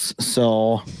shelves,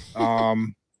 so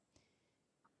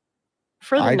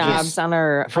for the knobs and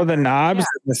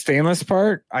the stainless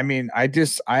part, I mean, I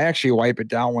actually wipe it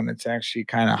down when it's actually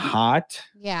kind of hot.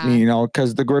 Yeah.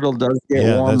 Because the griddle does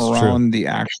get warm around the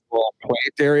actual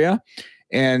plate area.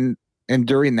 And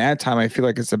during that time, I feel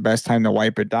like it's the best time to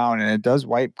wipe it down, and it does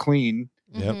wipe clean.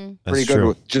 Yep. Pretty good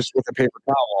with a paper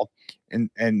towel and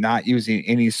not using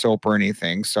any soap or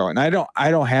anything. So, and I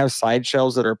don't have side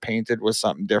shelves that are painted with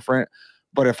something different,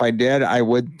 but if I did, I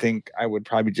would think I would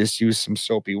probably just use some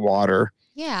soapy water.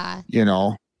 Yeah.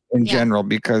 in Yeah. general,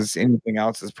 because anything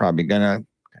else is probably gonna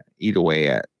eat away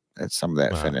at some of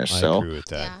that finish. I So agree with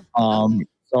that. Yeah.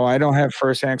 so I don't have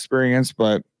firsthand experience,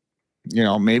 but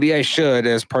maybe I should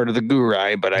as part of the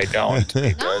guri, but I don't.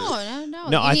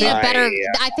 No. I You need think- a better.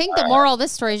 I think the moral of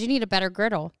this story is you need a better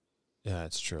griddle Yeah,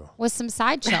 that's true. with some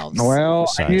side shelves. Well,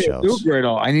 Side I need a shelves. new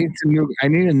griddle. I need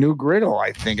a new griddle.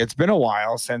 I think it's been a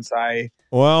while since I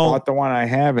Well, bought the one I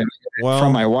have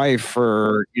from my wife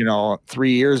for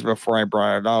 3 years before I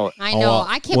brought it out. I know. well,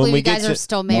 I can't when believe we you guys get are to-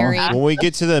 still married. when we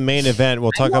get to the main event,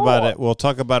 we'll talk know. about it. We'll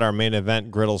talk about our main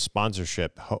event griddle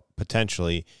sponsorship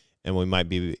potentially, and we might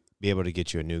be able to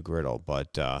get you a new griddle.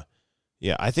 But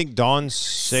yeah, I think Dawn's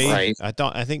safe. Right.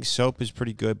 I think soap is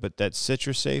pretty good, but that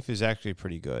Citrus Safe is actually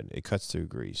pretty good. It cuts through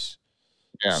grease.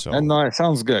 Yeah, So- and no, that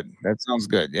sounds good. That sounds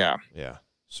good. Yeah. Yeah.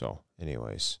 So,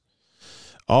 anyways,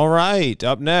 all right.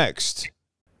 Up next.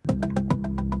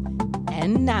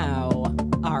 And now,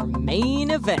 our main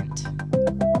event.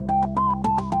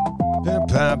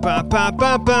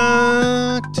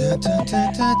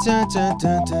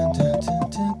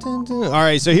 All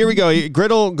right, so here we go.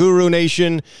 Griddle Guru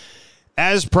Nation.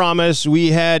 As promised,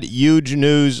 we had huge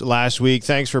news last week.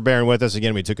 Thanks for bearing with us.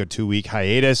 Again, we took a 2-week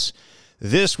hiatus.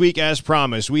 This week, as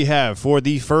promised, we have, for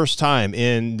the first time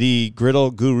in the Griddle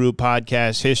Guru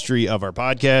podcast history of our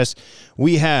podcast,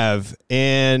 we have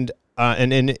an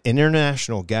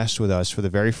international guest with us for the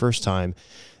very first time.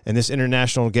 And this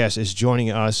international guest is joining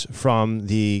us from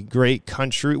the great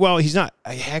country. Well, he's not.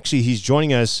 Actually, he's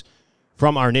joining us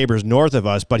from our neighbors north of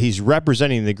us, but he's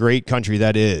representing the great country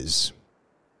that is.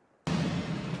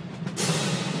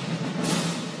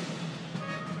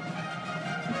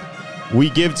 We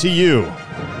give to you,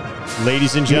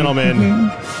 ladies and gentlemen,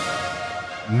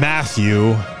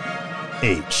 Matthew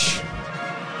H.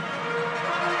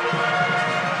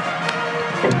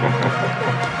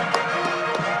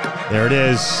 There it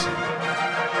is.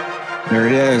 There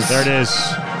it is. There it is.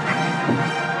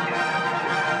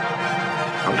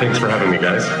 Thanks for having me,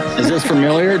 guys. Is this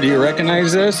familiar? Do you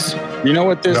recognize this? You know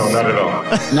what this? No, not at all.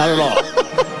 Not at all.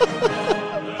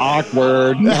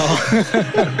 Awkward. No.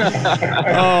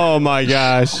 Oh my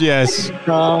gosh! Yes, There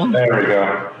we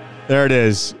go. there it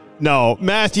is. No,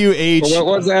 Matthew H. What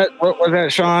was that? What was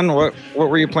that, Sean? What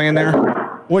were you playing there?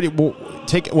 What?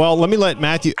 Well, let me let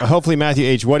Matthew. Hopefully, Matthew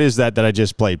H. What is that I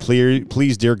just played?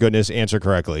 Please, dear goodness, answer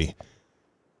correctly.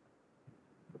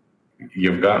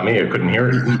 You've got me. I couldn't hear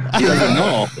it. He doesn't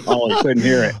know. Oh, he couldn't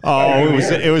hear it. Oh,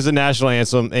 it was the national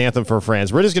anthem for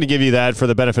France. We're just going to give you that for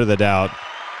the benefit of the doubt.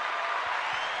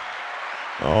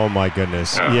 Oh my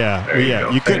goodness! Oh, yeah, there you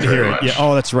go. you couldn't Thanks hear very it. much. Yeah.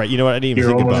 Oh, that's right. You know what? I didn't even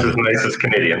You're think almost about it. as nice as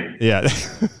Canadian. Yeah.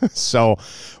 So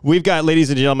we've got,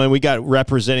 ladies and gentlemen, we got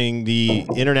representing the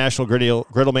International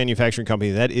Griddle Manufacturing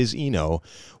Company, that is ENO.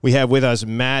 We have with us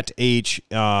Matt H.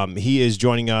 He is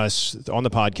joining us on the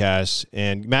podcast.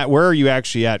 And Matt, where are you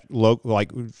actually at,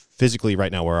 like physically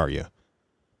right now? Where are you?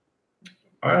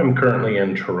 I'm currently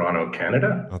in Toronto,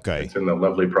 Canada. Okay. It's in the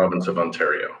lovely province of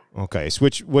Ontario. Okay. So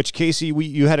which Casey,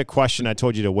 you had a question. I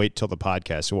told you to wait till the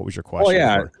podcast. So what was your question? Oh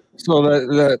yeah. So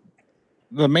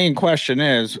the main question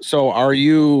is: so are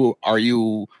you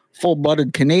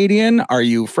full-blooded Canadian? Are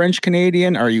you French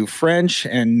Canadian? Are you French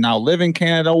and now live in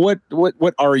Canada? What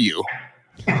are you?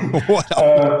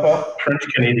 Well, French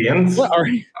Canadians. What are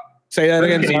you? Say that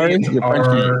again. Sorry. Canadians You're French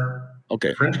Canadian. are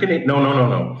Okay. French Canadian.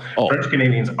 No. Oh. French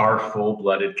Canadians are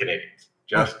full-blooded Canadians.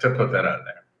 Just to put that out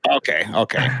there. Okay.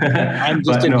 I'm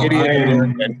just But an no, idiot, I am-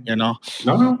 American, you know.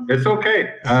 No, it's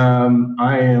okay.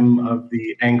 I am of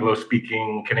the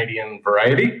Anglo-speaking Canadian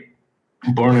variety,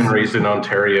 born and raised in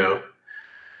Ontario,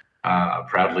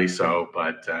 proudly so.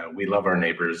 But we love our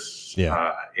neighbors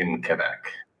in Quebec.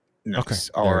 Okay.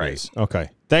 All There it right. is. Okay.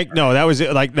 No, that was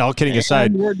it. Like, all kidding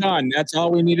aside. And we're done. That's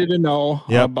all we needed to know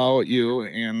Yep. about you,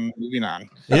 and moving on.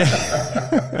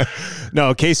 Yeah.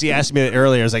 No, Casey asked me that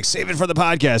earlier. I was like, save it for the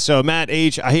podcast. So, Matt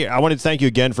H., I want to thank you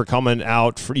again for coming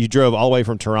out. You drove all the way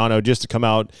from Toronto just to come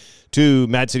out to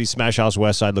Mad City Smash House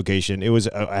West Side location. It was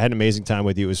I had an amazing time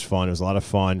with you. It was fun. It was a lot of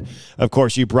fun. Of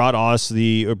course, you brought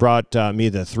me the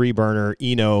 3-burner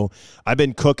ENO. I've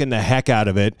been cooking the heck out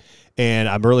of it, and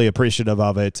I'm really appreciative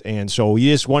of it. And so we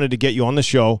just wanted to get you on the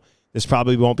show. This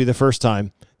probably won't be the first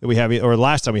time that we have, or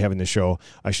last time we have in the show,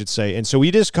 I should say. And so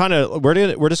we just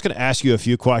we're just going to ask you a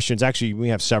few questions. Actually, we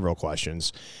have several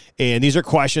questions, and these are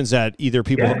questions that either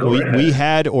people we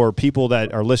had or people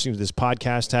that are listening to this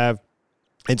podcast have.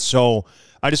 And so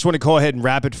I just want to go ahead and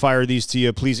rapid fire these to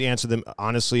you. Please answer them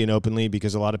honestly and openly,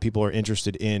 because a lot of people are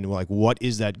interested in, like, what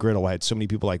is that griddle? I had so many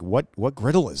people like, what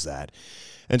griddle is that?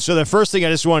 And so the first thing I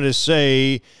just wanted to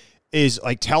say, is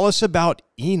like, tell us about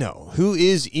ENO. Who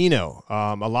is ENO?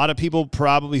 A lot of people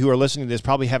probably who are listening to this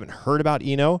probably haven't heard about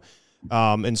ENO.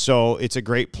 And so it's a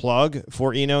great plug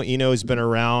for ENO. ENO has been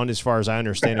around, as far as I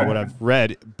understand and what I've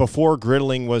read, before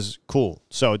griddling was cool.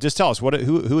 So just tell us,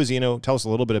 who is ENO? Tell us a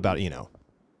little bit about ENO.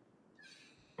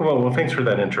 Well, thanks for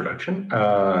that introduction.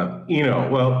 ENO,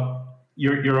 well,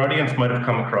 your audience might have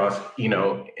come across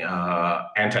ENO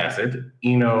antacid,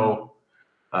 ENO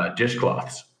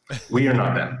dishcloths. We are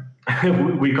not them.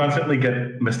 We constantly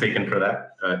get mistaken for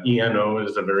that. ENO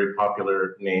is a very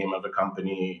popular name of a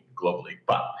company globally,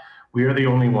 but we are the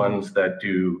only ones that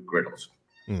do griddles.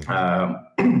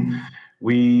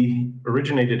 We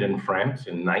originated in France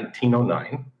in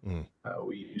 1909.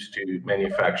 We used to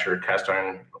manufacture cast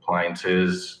iron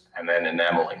appliances and then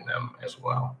enameling them as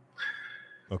well.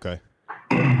 Okay.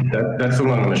 That's the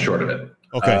long and the short of it.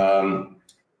 Okay.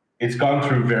 It's gone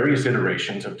through various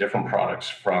iterations of different products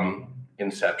from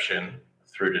inception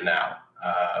through to now.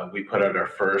 We put out our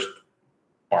first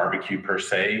barbecue per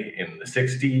se in the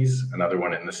 60s, another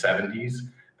one in the 70s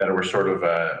that were sort of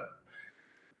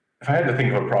if I had to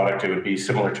think of a product, it would be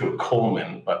similar to a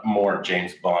Coleman, but more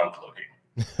James Bond looking.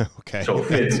 Okay. So it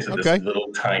fit into this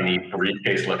little tiny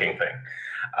briefcase looking thing.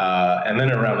 And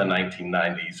then around the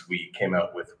 1990s, we came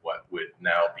out with what would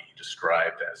now be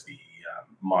described as the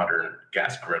modern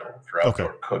gas griddle for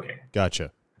outdoor cooking.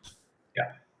 Gotcha.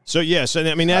 Yeah. So yes, and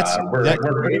I mean we're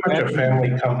pretty much a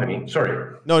family company.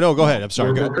 Sorry. No, go ahead. I'm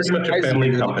sorry. We're pretty much a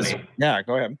family company. Yeah,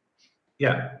 go ahead.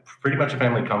 Yeah, pretty much a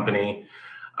family company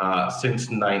since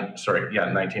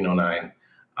 1909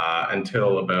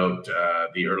 until about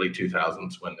the early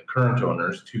 2000s, when the current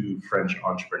owners, two French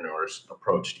entrepreneurs,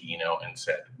 approached ENO and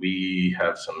said, "We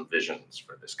have some visions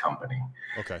for this company."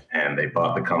 Okay. And they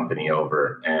bought the company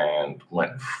over and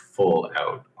went full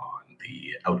out on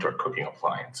the outdoor cooking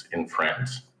appliance in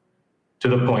France, to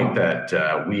the point that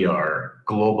we are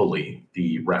globally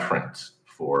the reference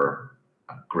for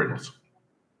griddles.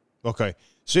 Okay.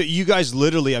 So you guys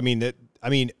literally,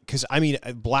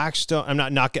 Blackstone, I'm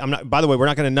not, by the way,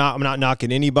 I'm not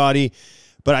knocking anybody,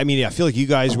 but I mean, I feel like you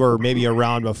guys were maybe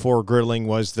around before griddling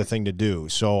was the thing to do.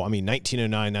 So, I mean,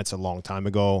 1909, that's a long time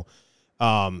ago.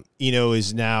 ENO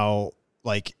is now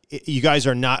like, you guys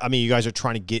are not, I mean, you guys are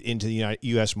trying to get into the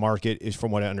U.S. market, is from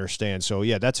what I understand. So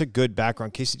yeah, that's a good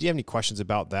background. Casey, do you have any questions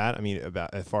about that? I mean,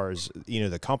 about as far as,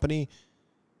 the company?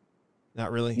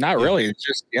 Not really. Not really. It's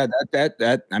just,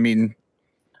 that, I mean,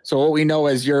 so what we know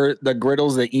is the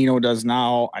griddles that ENO does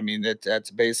now, I mean, that's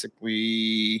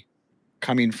basically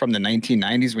coming from the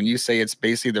 1990s. When you say it's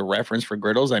basically the reference for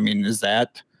griddles, I mean,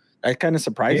 that kind of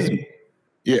surprises me?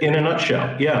 Yeah. In a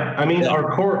nutshell, yeah. I mean,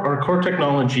 our core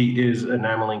technology is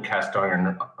enameling cast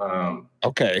iron.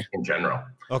 In general.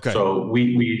 Okay. So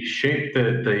we shape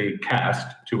the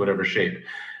cast to whatever shape,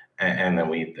 and then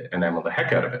we enamel the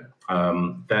heck out of it.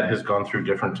 That has gone through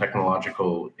different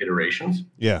technological iterations.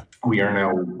 Yeah. We are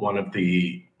now one of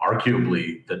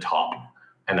arguably the top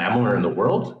enameler in the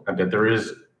world. I bet there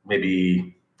is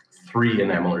maybe 3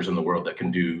 enamelers in the world that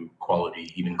can do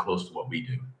quality even close to what we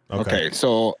do. Okay.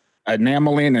 So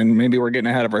enameling, and maybe we're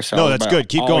getting ahead of ourselves. No, that's good.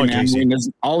 Keep going, Casey.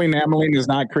 All enameling is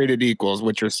not created equal, is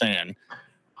what you're saying.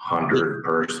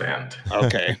 100%.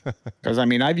 Okay. Because I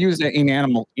mean, I've used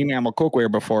enamel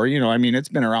cookware before. I mean, it's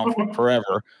been around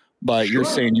forever. But you're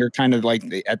saying you're kind of like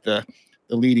at the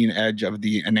leading edge of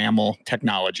the enamel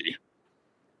technology.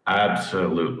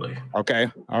 Absolutely.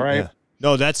 Okay. All right. Yeah.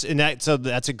 No, that's a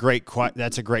great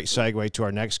segue to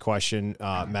our next question,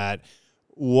 Matt.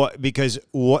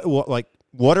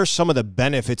 What are some of the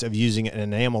benefits of using an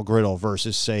enamel griddle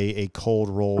versus, say, a cold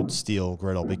rolled steel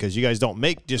griddle? Because you guys don't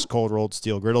make just cold rolled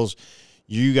steel griddles.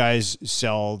 You guys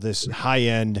sell this high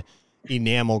end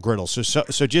enamel griddle.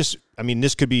 So just, I mean,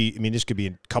 this could be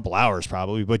a couple hours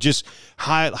probably, but just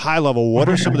high level, what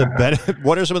are some of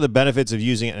the benefits of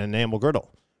using an enamel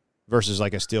griddle versus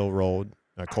like a cold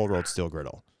rolled steel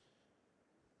griddle?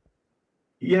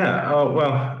 Yeah. Oh,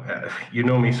 well, you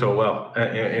know me so well.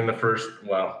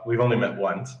 We've only met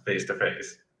once face to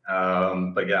face.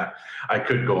 But yeah, I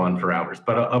could go on for hours,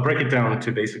 but I'll break it down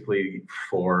to basically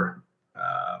four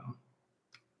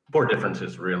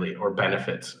differences, really, or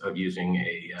benefits of using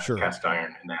a cast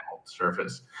iron enameled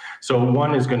surface. So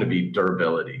one is going to be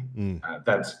durability.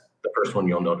 That's the first one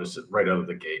you'll notice right out of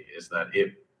the gate, is that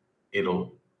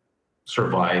it'll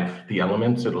survive the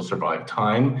elements, it'll survive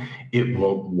time, it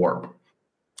won't warp.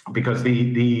 Because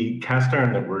the cast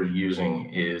iron that we're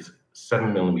using is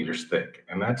 7 millimeters thick,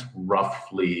 and that's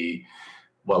roughly,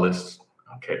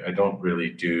 I don't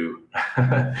really do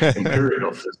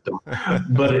imperial system,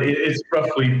 but it's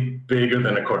roughly bigger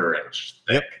than a 1/4 inch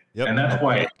thick. Yep. And that's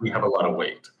why we have a lot of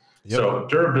weight. Yep. So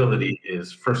durability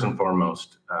is first and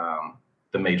foremost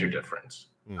the major difference.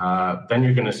 Then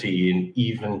you're going to see an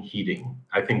even heating.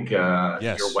 I think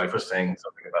Yes. your wife was saying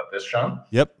something about this, Sean.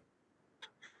 Yep.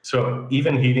 So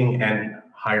even heating and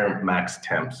higher max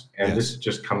temps. And Yes. this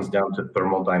just comes down to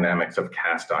thermal dynamics of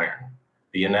cast iron.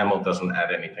 The enamel doesn't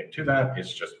add anything to that.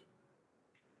 It's just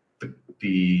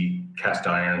the cast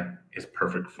iron is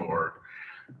perfect for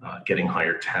getting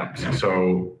higher temps.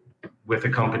 So with a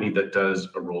company that does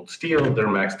a rolled steel, their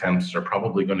max temps are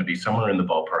probably going to be somewhere in the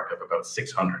ballpark of about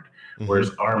 600,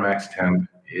 whereas our max temp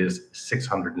is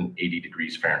 680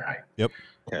 degrees Fahrenheit. Yep.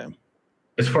 Okay.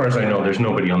 As far as I know, there's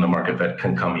nobody on the market that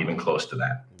can come even close to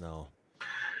that. No.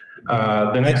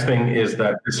 The next thing is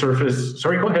that the surface.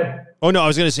 Sorry, go ahead. Oh no, I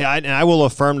was going to say, and I will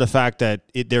affirm the fact that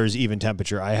there is even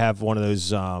temperature. I have one of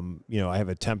those, I have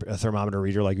a thermometer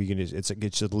reader like you can. It's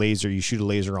a laser. You shoot a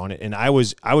laser on it, and I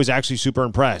was actually super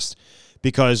impressed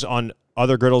because on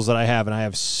other griddles that I have, and I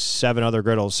have 6 other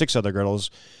griddles.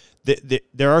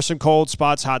 There are some cold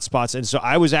spots, hot spots, and so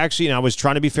I was actually, and I was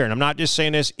trying to be fair, and I'm not just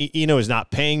saying this. ENO is not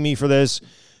paying me for this.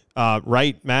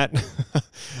 Right, Matt?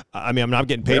 I mean, I'm not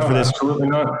getting paid for this. Absolutely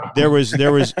not. There was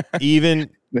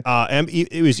even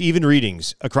it was even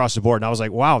readings across the board, and I was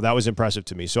like, wow, that was impressive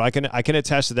to me. So I can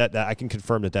attest to that. That I can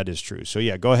confirm that is true. So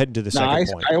yeah, go ahead and do the second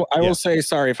point. I will say,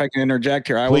 sorry if I can interject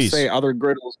here. I will say other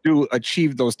griddles do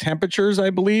achieve those temperatures, I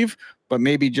believe, but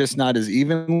maybe just not as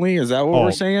evenly. Is that what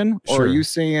we're saying? Or sure. are you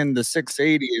saying the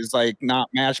 680 is like not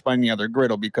matched by any other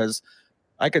griddle? Because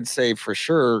I could say for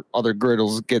sure other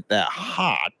griddles get that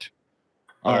hot.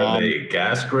 Are they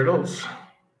gas griddles?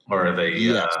 Or are they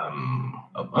yes.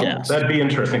 Gas? That'd be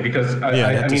interesting because I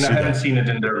haven't seen it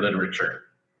in their literature.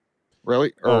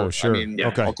 Really? Sure. I mean, yeah.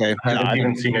 Okay. I haven't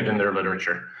even seen it in their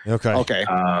literature. Okay.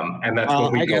 And that's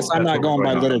what we I guess I'm not going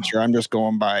by literature. I'm just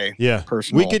going by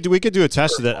personal. We could do a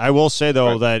test of that. I will say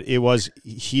though that it was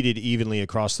heated evenly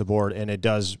across the board, and it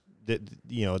does.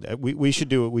 We should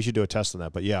do a test on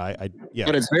that. But yeah.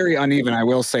 But it's very uneven. I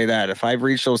will say that if I've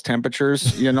reached those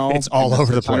temperatures, it's all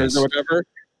over the place or whatever.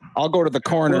 I'll go to the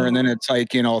corner and then it's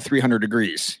like 300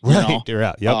 degrees. Right. You're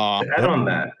out. Yep. To add on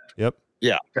that. Yep.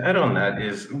 Yeah. To add on that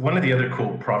is one of the other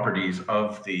cool properties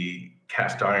of the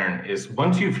cast iron is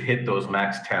once you've hit those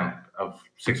max temp of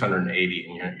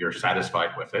 680 and you're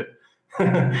satisfied with it,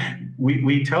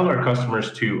 we tell our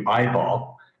customers to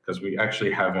eyeball, because we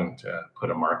actually haven't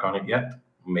put a mark on it yet.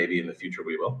 Maybe in the future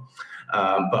we will.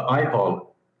 But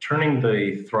eyeball, turning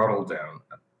the throttle down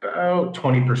about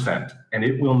 20%, and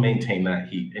it will maintain that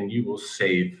heat, and you will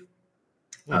save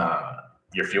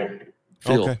your fuel.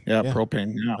 Okay. Yeah,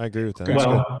 propane. Yeah. I agree with that.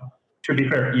 Well, to be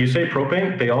fair, you say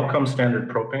propane, they all come standard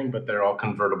propane, but they're all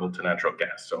convertible to natural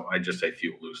gas. So I just say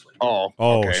fuel loosely.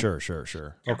 Okay.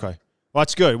 Sure. Okay. Well,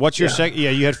 that's good. What's your second? Yeah,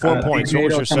 you had 4 points. What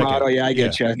was your second? Yeah, I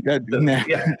get you.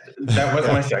 That was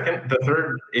my second. The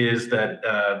third is that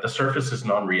the surface is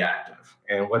non-reactive.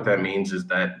 And what that means is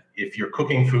that if you're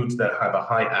cooking foods that have a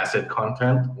high acid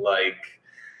content, like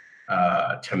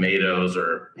tomatoes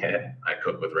or I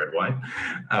cook with red wine,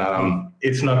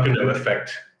 it's not going to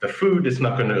affect the food. It's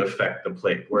not going to affect the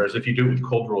plate. Whereas if you do it with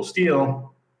cold roll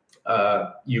steel,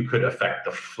 you could affect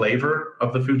the flavor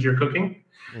of the foods you're cooking.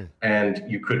 And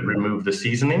you could remove the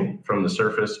seasoning from the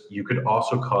surface. You could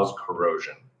also cause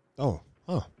corrosion.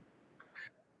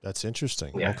 That's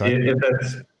interesting. Yeah. Okay.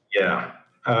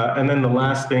 And then the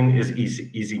last thing is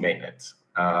easy maintenance.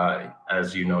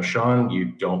 As you know, Sean, you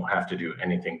don't have to do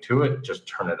anything to it. Just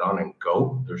turn it on and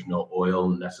go. There's no oil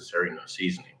necessary, no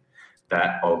seasoning.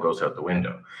 That all goes out the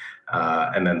window.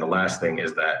 And then the last thing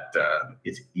is that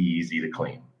it's easy to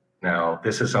clean. Now,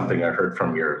 this is something I heard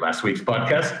from your last week's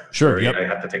podcast. Sure. Yep. I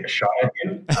have to take a shot at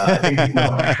you.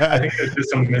 I think there's just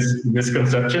some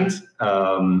misconceptions.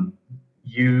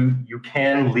 You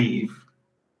can leave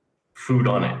food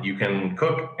on it. You can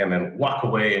cook and then walk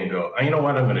away and go, you know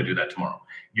what? I'm going to do that tomorrow.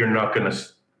 You're not going to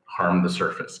harm the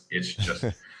surface. It's just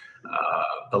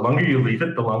the longer you leave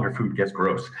it, the longer food gets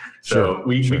gross. So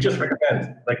we just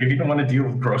recommend, like, if you don't want to deal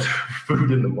with gross food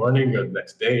in the morning or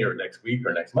next day or next week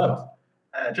or next month,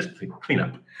 just clean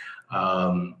up.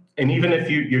 And even if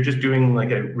you're just doing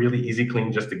like a really easy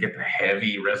clean just to get the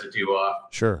heavy residue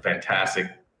off, fantastic.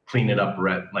 Clean it up,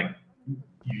 like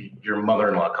your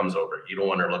mother-in-law comes over. You don't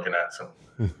want her looking at some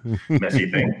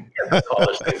messy thing. You have to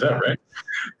polish things up, right?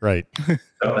 Right.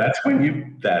 So that's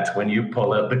when you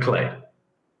pull out the clay.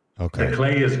 Okay. The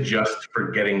clay is just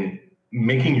for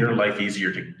making your life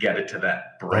easier to get it to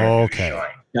that brand new shine.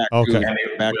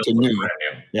 Back to new.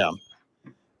 Yeah.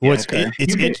 Well, you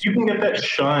can get that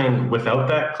shine without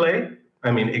that clay. I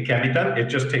mean, it can be done. It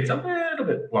just takes a little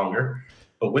bit longer.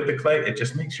 But with the clay, it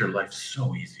just makes your life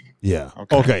so easy. Yeah.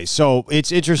 Okay. So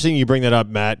it's interesting you bring that up,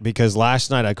 Matt, because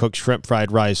last night I cooked shrimp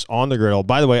fried rice on the griddle.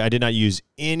 By the way, I did not use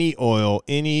any oil,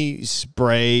 any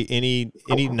spray, any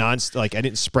I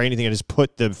didn't spray anything. I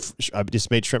just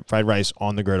made shrimp fried rice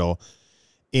on the griddle,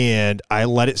 and I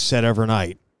let it set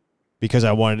overnight because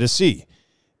I wanted to see.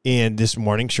 And this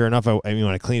morning, sure enough, when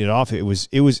I cleaned it off, it was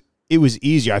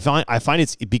easier. I find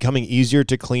it's becoming easier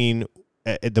to clean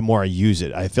the more I use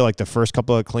it. I feel like the first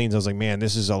couple of cleans, I was like, man,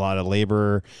 this is a lot of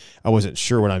labor. I wasn't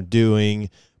sure what I'm doing.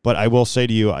 But I will say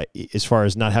to you, as far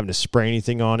as not having to spray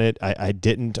anything on it, I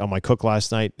didn't on my cook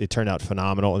last night. It turned out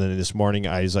phenomenal. And then this morning,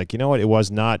 I was like, you know what? It was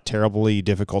not terribly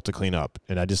difficult to clean up.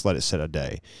 And I just let it sit a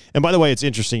day. And by the way, it's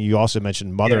interesting. You also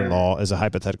mentioned mother-in-law as a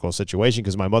hypothetical situation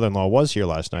because my mother-in-law was here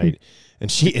last night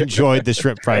and she enjoyed the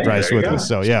shrimp fried rice with us.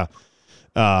 So, yeah.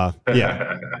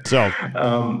 Yeah. So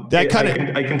that kind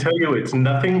of, I can tell you it's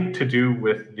nothing to do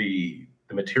with the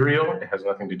material. It has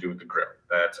nothing to do with the grill.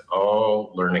 That's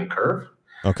all learning curve.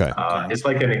 Okay. It's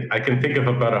like I can think of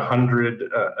about 100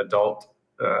 adult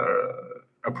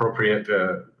appropriate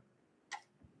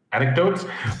anecdotes,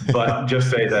 but just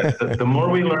say that the more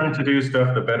we learn to do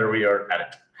stuff, the better we are at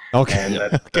it. Okay.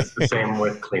 And that's the same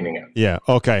with cleaning it. Yeah.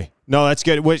 Okay. No, that's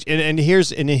good. And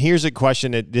here's a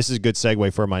question. This is a good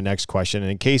segue for my next question.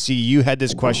 And Casey, you had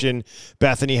this question.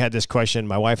 Bethany had this question.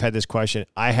 My wife had this question.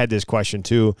 I had this question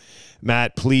too.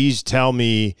 Matt, please tell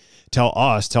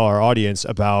our audience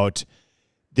about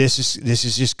this.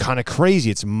 Is just kind of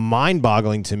crazy. It's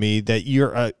mind-boggling to me that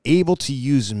you're able to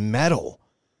use metal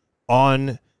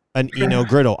on an ENO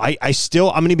griddle. I'm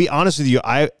going to be honest with you.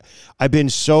 I've been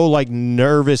so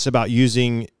nervous about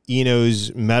using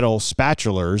ENO's metal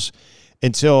spatulas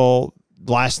until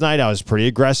last night. I was pretty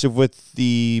aggressive with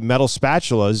the metal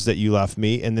spatulas that you left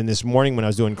me. And then this morning when I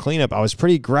was doing cleanup, I was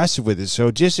pretty aggressive with it.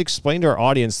 So just explain to our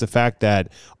audience the fact that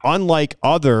unlike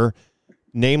other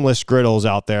nameless griddles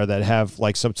out there that have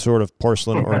some sort of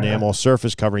porcelain or enamel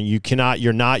surface covering,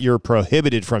 you're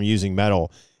prohibited from using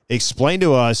metal. Explain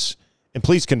to us, and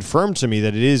please confirm to me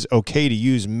that it is okay to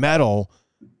use metal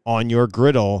on your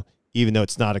griddle, even though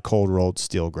it's not a cold rolled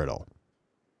steel griddle.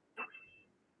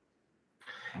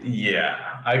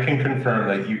 Yeah, I can confirm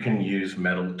that you can use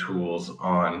metal tools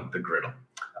on the griddle.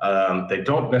 They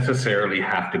don't necessarily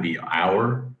have to be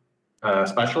our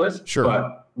spatulas, sure,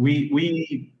 but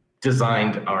we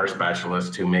designed our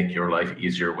spatulas to make your life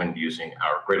easier when using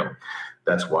our griddle.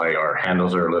 That's why our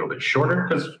handles are a little bit shorter,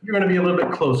 because you're going to be a little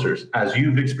bit closer. As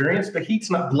you've experienced, the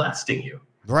heat's not blasting you.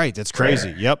 Right. That's crazy.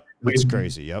 Right. Yep. That's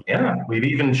crazy. Yep. Yeah. We've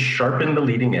even sharpened the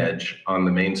leading edge on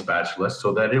the main spatula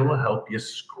so that it will help you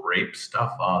scrape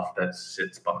stuff off that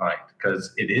sits behind,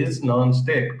 because it is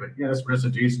non-stick, but yes,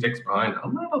 residue sticks behind a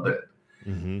little bit.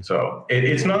 Mm-hmm. So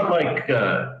it's not like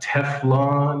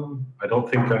Teflon. I don't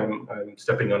think I'm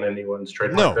stepping on anyone's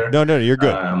trademark there. No, you're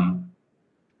good.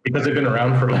 Because they've been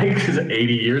around for 80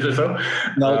 years or so.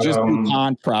 No, just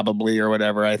DuPont probably, or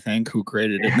whatever, I think, who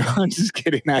created it. No, I'm just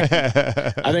kidding.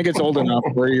 I think it's old enough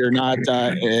where you're not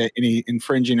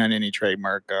infringing on any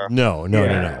trademark. No.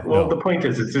 Well, the point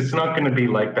is, it's not going to be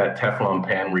like that Teflon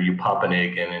pan where you pop an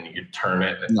egg in and you turn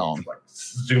it and it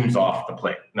zooms off the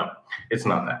plate. No, it's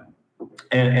not that.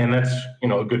 And that's,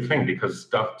 a good thing, because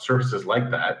surfaces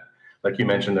like that, like you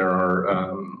mentioned, there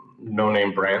are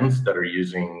no-name brands that are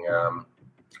using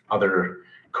other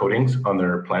coatings on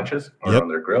their planches or on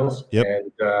their grills. Yep.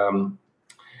 And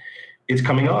it's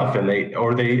coming off, and they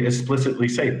explicitly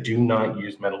say, do not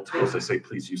use metal tools. They say,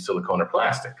 please use silicone or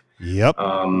plastic. Yep.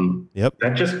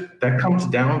 That comes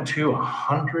down to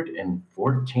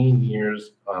 114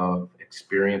 years of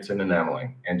experience in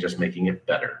enameling and just making it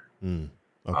better.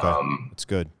 Okay. That's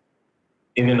good.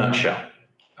 In a nutshell.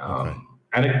 Okay.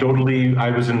 Anecdotally, I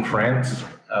was in France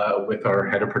with our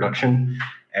head of production,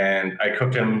 and I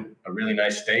cooked him a really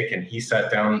nice steak, and he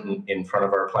sat down in front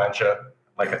of our plancha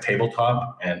like a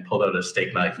tabletop and pulled out a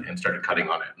steak knife and started cutting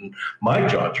on it. And my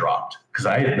jaw dropped because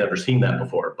I had never seen that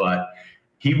before. But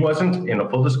he wasn't, in a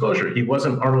full disclosure, he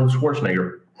wasn't Arnold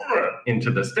Schwarzenegger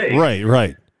into the steak. Right.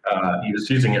 He was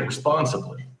using it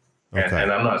responsibly. Okay.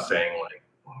 And I'm not saying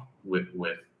with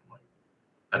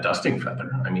a dusting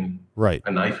feather. I mean,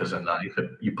 a knife is a knife.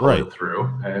 You pull it through,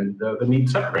 and the meat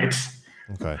separates.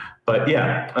 Okay. But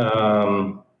yeah,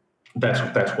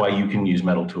 that's why you can use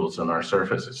metal tools on our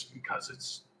surfaces,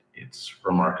 because it's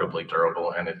remarkably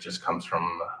durable, and it just comes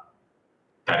from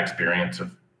that experience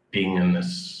of being in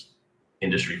this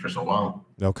industry for so long.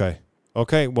 Okay.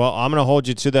 Well, I'm going to hold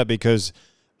you to that, because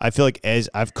I feel like as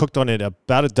I've cooked on it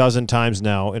about a dozen times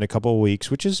now in a couple of weeks,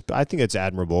 which is, I think it's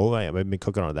admirable. I haven't been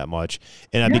cooking on it that much.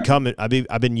 And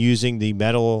I've been using the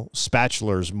metal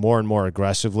spatulas more and more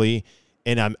aggressively.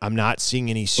 And I'm not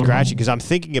seeing any scratching because I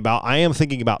am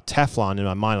thinking about Teflon in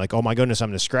my mind. Like, oh my goodness, I'm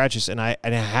going to scratch this. And I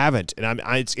haven't. And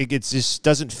it just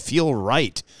doesn't feel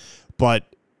right,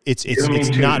 but it's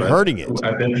not hurting it.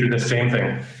 I've been through the same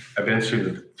thing. I've been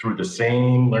through the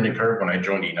same learning curve when I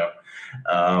joined ENO.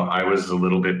 I was a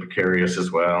little bit precarious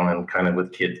as well, and kind of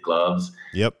with kid gloves.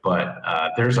 Yep. But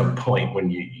there's a point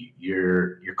when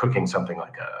you're cooking something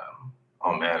like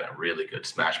a really good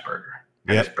smash burger,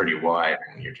 and it's pretty wide,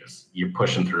 and you're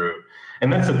pushing through.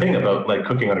 And that's the thing about like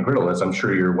cooking on a griddle, as I'm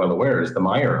sure you're well aware, is the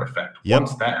Maillard effect. Yep.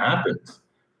 Once that happens,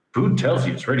 food tells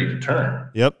you it's ready to turn.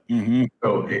 Yep. Mm-hmm.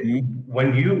 So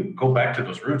when you go back to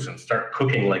those roots and start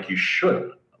cooking like you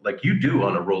should, like you do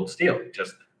on a rolled steel,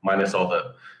 just minus all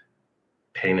the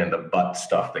pain in the butt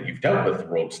stuff that you've dealt with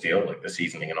rolled steel, like the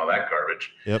seasoning and all that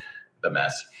garbage, the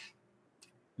mess.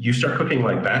 You start cooking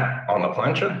like that on the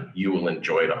plancha, you will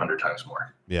enjoy it 100 times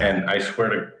more. Yeah. And I swear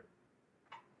to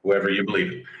whoever you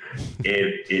believe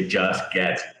it just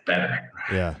gets better.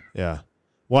 Yeah, yeah.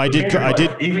 Well, I did.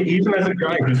 Even as a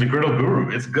guy who's a griddle guru,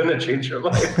 it's gonna change your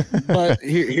life. But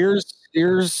here's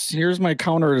my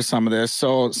counter to some of this.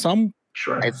 So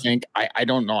Sure. I think, I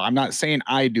don't know. I'm not saying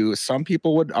I do. Some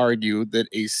people would argue that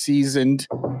a seasoned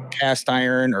cast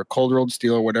iron or cold rolled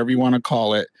steel or whatever you want to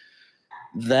call it,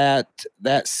 that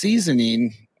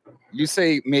seasoning, you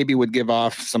say maybe would give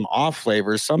off some off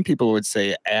flavors. Some people would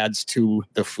say adds to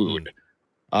the food.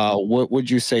 What would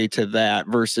you say to that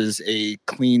versus a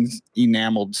clean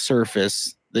enameled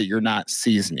surface that you're not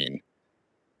seasoning?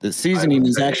 The seasoning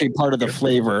is actually part of the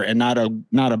flavor and not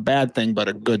a bad thing, but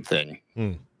a good thing.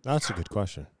 That's a good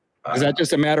question. Is that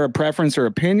just a matter of preference or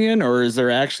opinion, or is there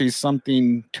actually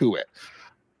something to it?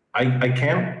 I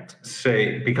can't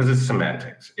say, because it's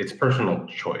semantics. It's personal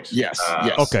choice. Yes.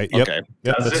 Yes. Okay. Yep. Okay.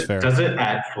 Yep, that's fair. Does it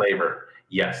add flavor?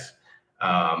 Yes.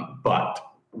 But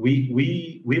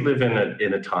we live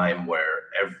in a time where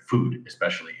food,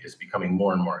 especially, is becoming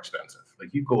more and more expensive.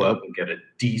 Like you go out and get a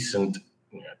decent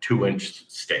 2-inch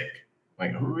steak,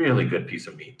 like a really good piece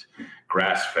of meat,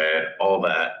 grass fed, all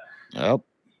that. Yep.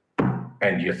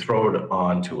 And you throw it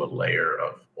onto a layer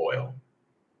of oil.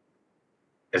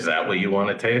 Is that what you want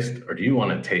to taste? Or do you want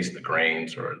to taste the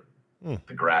grains or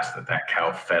the grass that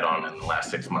cow fed on in the last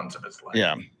 6 months of its life?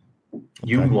 Yeah.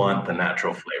 You want the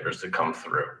natural flavors to come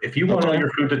through. If you want all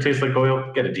your food to taste like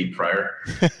oil, get a deep fryer.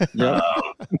 I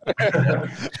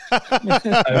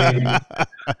mean,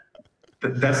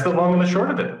 that's the long and the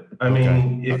short of it. I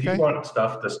mean, if you want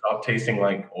stuff to stop tasting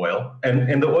like oil,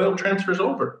 and the oil transfers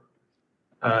over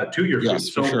to your food.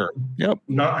 So for sure. Yep.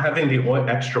 Not having the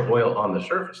extra oil on the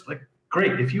surface, like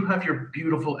great. If you have your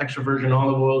beautiful extra virgin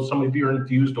olive oils, some of your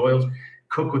infused oils,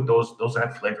 cook with those. Those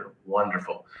add flavor.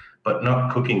 Wonderful. But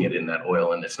not cooking it in that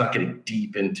oil, and it's not getting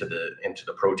deep into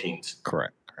the proteins.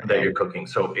 Correct. That you're cooking.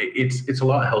 So it's a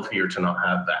lot healthier to not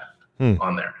have that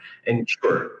on there. And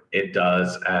sure, it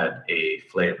does add a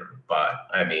flavor, but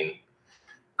I mean,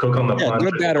 cook on the plancha.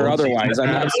 Good, bad, or otherwise.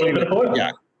 I'm not saying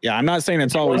I'm not saying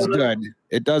it's always good.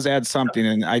 It does add something,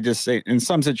 and I just say in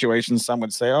some situations, some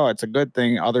would say, "Oh, it's a good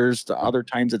thing." Other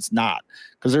times, it's not,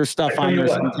 because there's stuff on there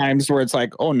sometimes where it's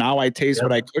like, "Oh, now I taste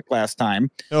what I cooked last time."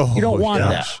 Oh, you don't want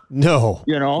that. No.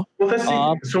 Well, that's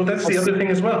the other thing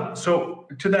as well. So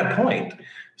to that point,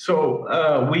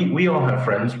 we all have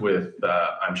friends with,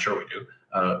 I'm sure we do,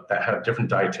 that have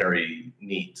different dietary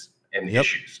needs and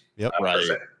issues. Yep. Right.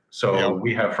 So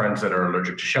we have friends that are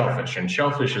allergic to shellfish, and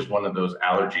shellfish is one of those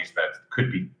allergies that could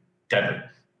be deadly.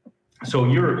 So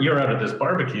you're out at this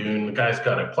barbecue, and the guy's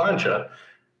got a plancha.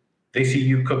 They see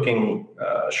you cooking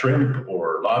shrimp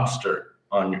or lobster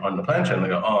on the plancha, and they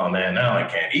go, "Oh man, now I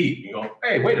can't eat." You go,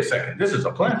 "Hey, wait a second. This is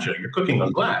a plancha. You're cooking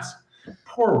on glass.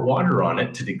 Pour water on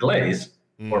it to deglaze,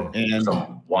 or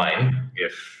some wine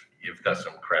if you've got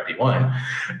some crappy wine,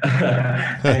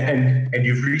 and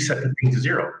you've reset the thing to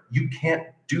zero. You can't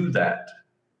do that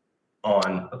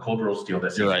on a cold rolled steel.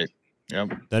 That's right.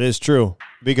 Yep. That is true,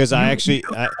 because sorry.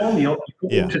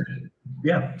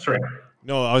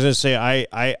 No, I was going to say,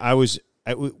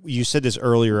 you said this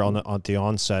earlier on the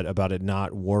onset about it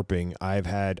not warping. I've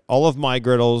had all of my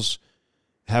griddles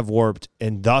have warped,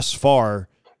 and thus far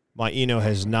my ENO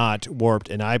has not warped,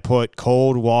 and I put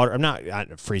cold water. I'm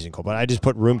not freezing cold, but I just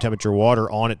put room temperature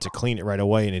water on it to clean it right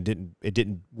away, and it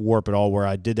didn't warp at all, where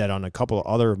I did that on a couple of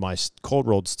other of my cold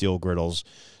rolled steel griddles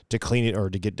to clean it or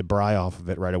to get debris off of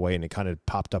it right away, and it kind of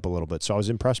popped up a little bit. So I was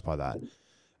impressed by that.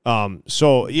 Pour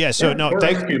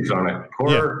ice cubes on it.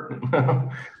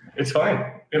 It's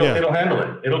fine. It'll handle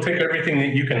it. It'll take everything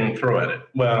that you can throw at it.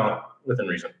 Well, within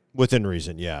reason. Within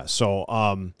reason, yeah. So,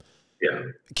 yeah.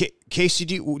 Casey,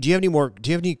 do you have any more? Do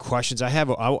you have any questions?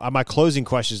 My closing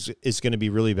question is going to be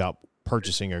really about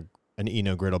purchasing an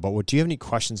ENO griddle. But do you have any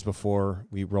questions before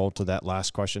we roll to that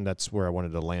last question? That's where I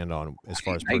wanted to land on as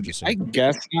far as purchasing. I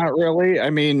guess not really. I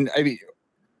mean,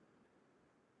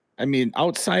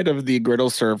 outside of the griddle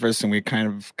surface, and we kind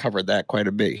of covered that quite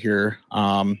a bit here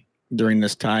during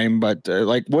this time. But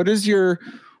what is your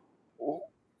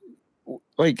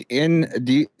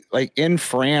in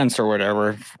France or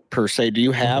whatever per se? Do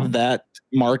you have that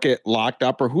market locked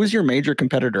up, or who's your major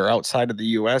competitor outside of the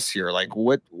U.S. here?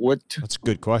 What? That's a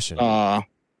good question. Yeah,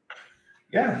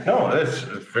 no, that's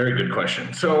a very good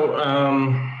question. So,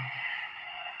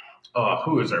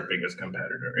 who is our biggest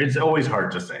competitor? It's always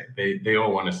hard to say. They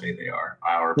all want to say they are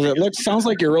our. It sounds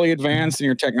like you're really advanced in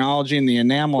your technology and the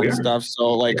enamel and stuff.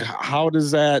 So, how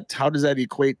does that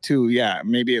equate to? Yeah,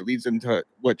 maybe it leads into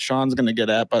what Sean's going to get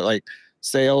at, but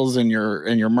sales and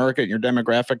your market, your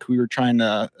demographic, who you're trying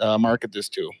to market this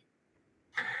to.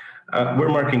 We're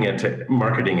marketing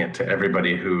it to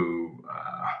everybody who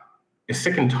is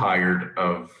sick and tired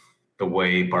of the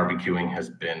way barbecuing has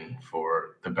been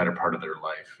for the better part of their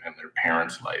life and their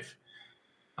parents' life.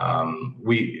 I'm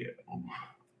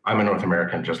a North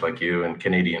American just like you, and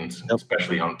Canadians,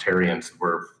 especially Ontarians,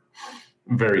 we're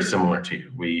very similar to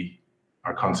you. We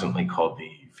are constantly called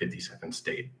the 52nd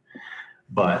state.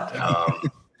 But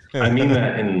I mean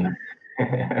that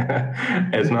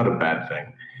it's not a bad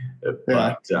thing.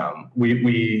 But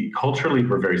we culturally,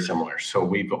 we're very similar. So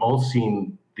we've all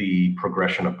seen the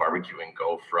progression of barbecuing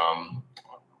go from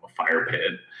a fire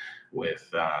pit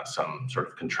with some sort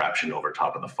of contraption over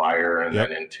top of the fire, and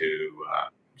then into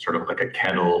sort of like a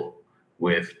kettle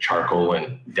with charcoal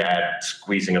and dad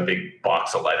squeezing a big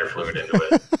box of lighter fluid into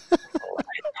it.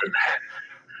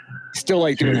 Still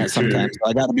like doing that sometimes.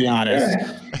 I got to be honest.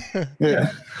 Yeah.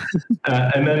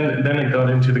 And then it got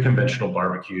into the conventional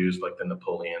barbecues like the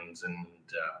Napoleons, and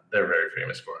they're very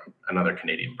famous for it. Another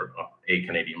Canadian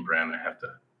brand. I have to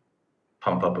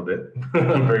pump up a bit.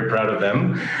 I'm very proud of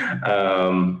them.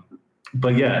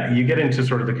 But yeah, you get into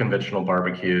sort of the conventional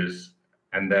barbecues,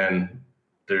 and then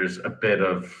there's a bit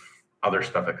of other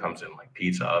stuff that comes in, like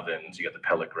pizza ovens. You got the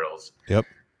pellet grills. Yep.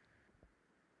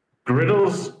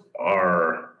 Griddles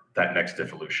are that next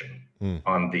evolution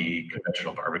on the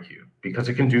conventional barbecue, because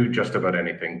it can do just about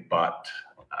anything but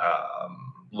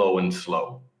low and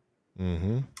slow.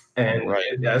 Mm-hmm.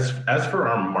 And as for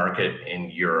our market in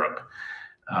Europe,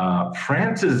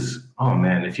 France is, oh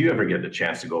man, if you ever get the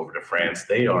chance to go over to France,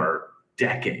 they are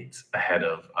decades ahead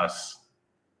of us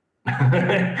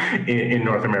in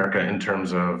North America in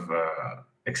terms of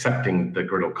accepting the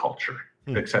griddle culture,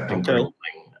 accepting grilling.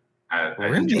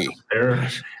 Really?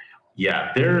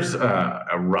 There's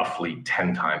a roughly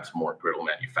 10 times more griddle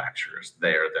manufacturers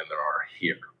there than there are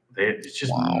here. It's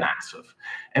just massive.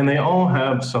 And they all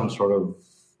have some sort of,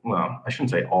 well, I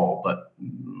shouldn't say all, but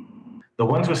the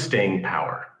ones with staying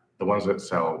power, the ones that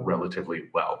sell relatively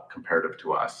well comparative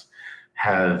to us,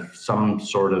 have some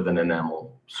sort of an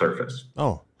enamel surface.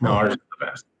 Oh. No, ours is the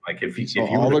best. Like if you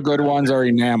all the good ones are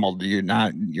enameled. You're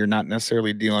not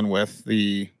necessarily dealing with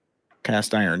the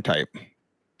cast iron type.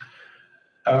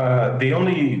 The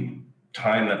only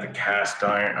time that the cast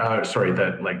iron,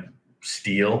 that like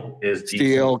steel is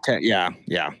steel. Yeah.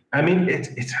 I mean,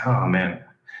 it's oh man,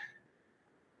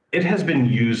 it has been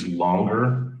used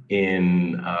longer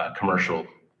in commercial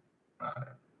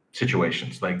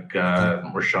situations, like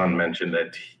where Sean mentioned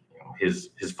that his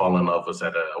fall in love was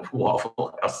at a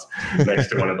Waffle House next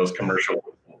to one of those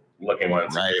commercial looking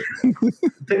ones. Right.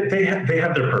 they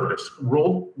have their purpose.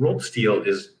 Rolled steel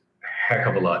is a heck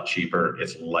of a lot cheaper.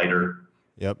 It's lighter.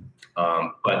 Yep.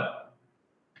 But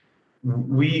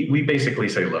we basically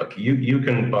say, look, you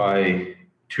can buy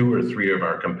 2 or 3 of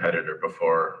our competitor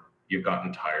before you've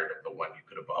gotten tired of the one you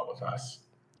could have bought with us.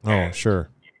 Oh, and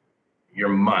sure. You're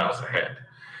miles ahead.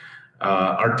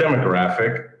 Our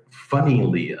demographic,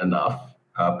 funnily enough,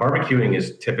 barbecuing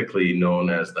is typically known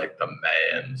as like the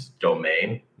man's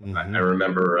domain. Mm-hmm. I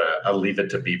remember a Leave It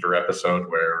to Beaver episode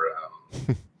where,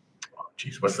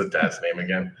 what's the dad's name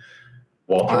again?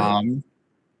 Walter?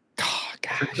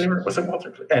 Was it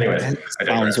Walter? Anyways.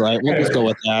 Sounds right. We'll just go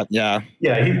with that. Yeah.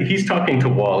 Yeah, he's talking to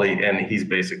Wally, and he's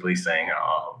basically saying,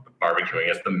 barbecuing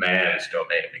is the man's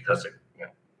domain because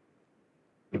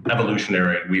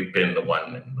evolutionary, we've been the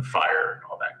one in the fire and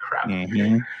all that crap.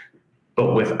 Mm-hmm.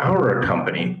 But with our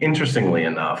company, interestingly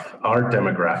enough, our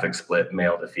demographic split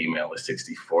male to female is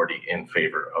 60-40 in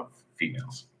favor of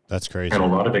females. That's crazy. And a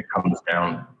lot of it comes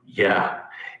down,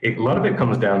 a lot of it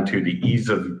comes down to the ease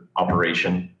of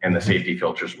operation and the safety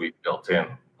filters we've built in.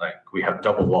 Like we have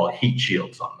double wall heat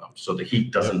shields on them, so the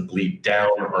heat doesn't bleed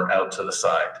down or out to the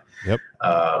side. Yep.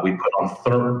 We put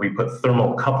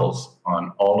thermal couples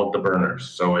on all of the burners,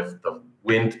 so if the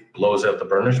wind blows out the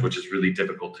burners, which is really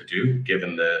difficult to do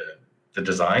given the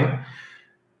design,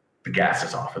 the gas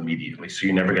is off immediately, so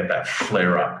you never get that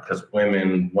flare up. Because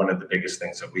women, one of the biggest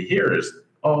things that we hear is,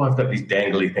 oh, I've got these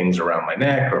dangly things around my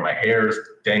neck, or my hair's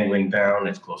dangling down,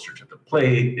 it's closer to the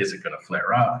plate, is it going to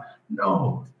flare up?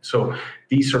 No. So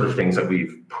these sort of things that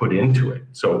we've put into it.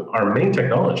 So our main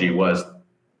technology was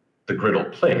the griddle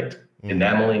plate,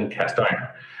 enameling cast iron.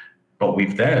 But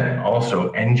we've then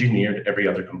also engineered every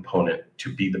other component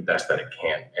to be the best that it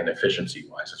can, and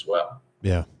efficiency-wise as well.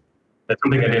 Yeah. That's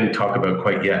something I didn't talk about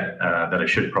quite yet that I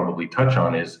should probably touch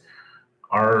on is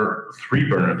our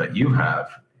 3-burner that you have.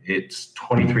 It's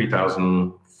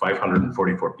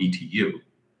 23,544 BTU,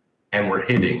 and we're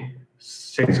hitting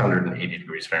 680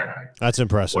 degrees Fahrenheit. That's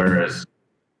impressive. Whereas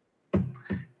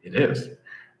it is.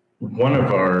 One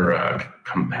of our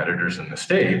competitors in the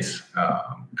States,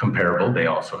 comparable, they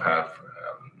also have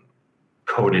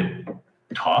coated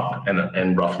top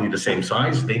and roughly the same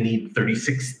size. They need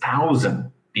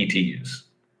 36,000 BTUs,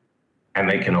 and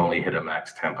they can only hit a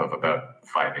max temp of about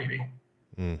 580.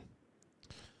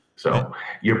 So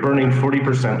you're burning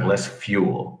 40% less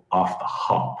fuel off the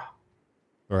hop.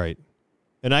 Right.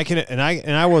 And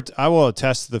I will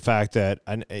attest to the fact that,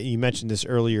 and you mentioned this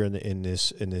earlier in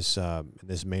this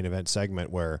main event segment,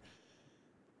 where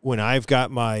when I've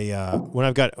got my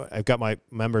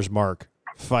members mark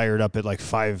fired up at like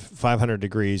 500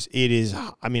 degrees,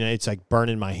 it's like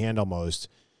burning my hand almost.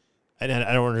 And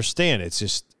I don't understand. It's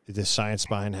just the science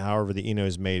behind however the ENO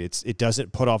is made. It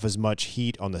doesn't put off as much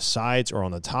heat on the sides or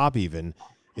on the top even.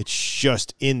 It's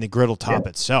just in the griddle top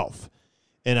itself.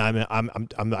 And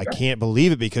I can't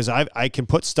believe it, because I can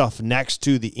put stuff next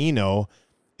to the ENO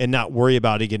and not worry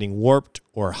about it getting warped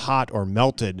or hot or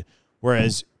melted.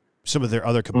 Whereas some of their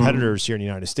other competitors here in the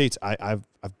United States, I've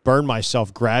burned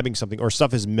myself grabbing something, or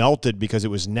stuff is melted because it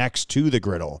was next to the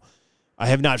griddle. I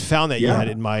have not found that yet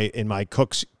in my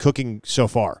cooking so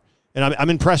far, and I'm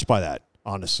impressed by that,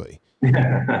 honestly.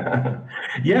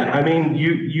 Yeah, I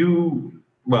mean,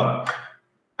 well,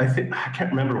 I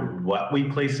can't remember what we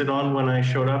placed it on when I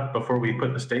showed up before we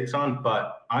put the steaks on,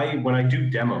 but when I do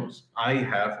demos, I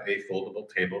have a foldable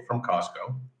table from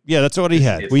Costco. Yeah, that's what he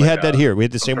had. We had that here. We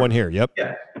had the same one here. Yep.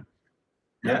 Yeah.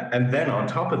 Yeah, and then on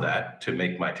top of that, to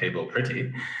make my table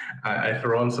pretty, I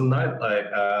throw on some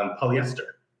polyester.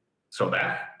 So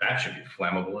that should be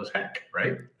flammable as heck,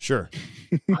 right? Sure.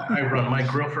 I run my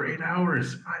grill for 8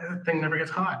 hours. That thing never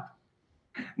gets hot.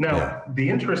 Now, the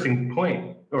interesting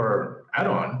point or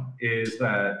add-on is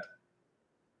that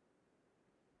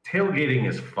tailgating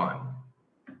is fun.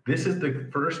 This is the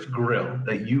first grill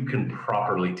that you can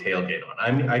properly tailgate on.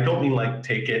 I mean, I don't mean like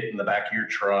take it in the back of your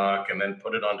truck and then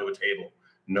put it onto a table.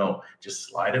 No, just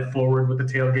slide it forward with the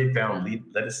tailgate down.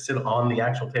 Let it sit on the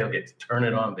actual tailgate. Turn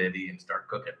it on, baby, and start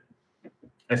cooking.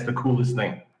 That's the coolest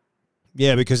thing.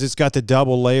 Yeah, because it's got the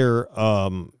double layer.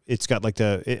 It's got like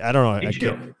the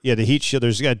the heat shield.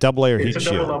 There's got a double layer heat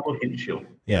shield. Double heat shield.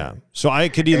 Yeah. So I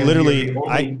could literally.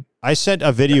 I sent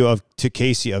a video to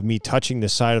Casey of me touching the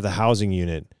side of the housing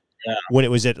unit when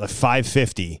it was at like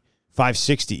 550,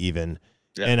 560 even,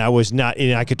 and I was not.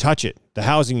 And I could touch it. The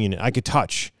housing unit I could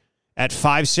touch at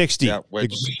 560.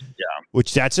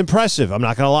 Which that's impressive. I'm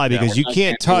not gonna lie, because you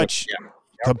can't touch.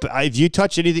 If you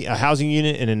touch anything, a housing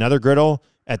unit in another griddle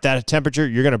at that temperature,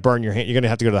 you're going to burn your hand. You're going to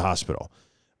have to go to the hospital.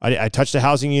 I touched the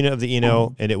housing unit of the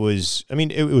ENO, and it was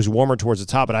warmer towards the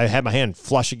top, but I had my hand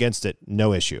flush against it.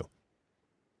 No issue.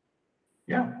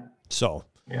 Yeah. So.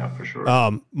 Yeah, for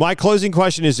sure. My closing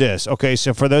question is this. Okay,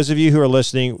 so for those of you who are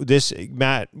listening,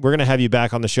 Matt, we're going to have you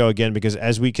back on the show again, because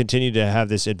as we continue to have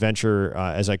this adventure,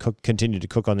 as I continue to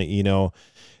cook on the ENO,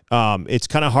 it's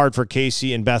kind of hard for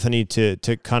Casey and Bethany to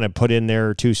kind of put in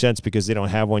their 2 cents, because they don't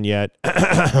have one yet.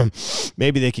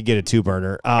 Maybe they could get a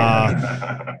 2-burner.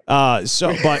 But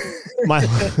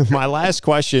my last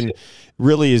question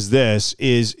really is this: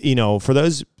 for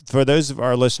those of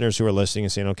our listeners who are listening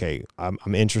and saying, okay,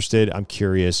 I'm interested, I'm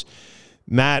curious,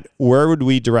 Matt, where would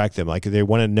we direct them? Like, if they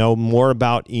want to know more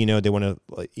about ENO, they want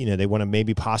to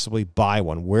maybe possibly buy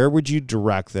one. Where would you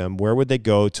direct them? Where would they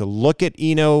go to look at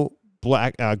ENO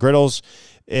black griddles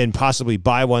and possibly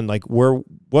buy one? Like,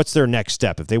 what's their next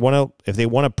step if they want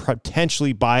to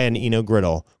potentially buy an ENO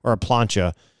griddle or a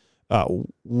plancha?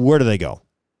 Where do they go?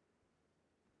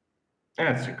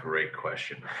 That's a great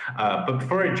question. But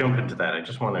before I jump into that, I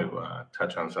just want to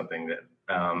touch on something that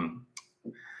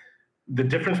the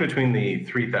difference between the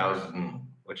 3000,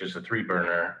 which is a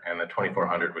 3-burner, and the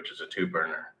 2400, which is a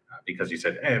 2-burner, because you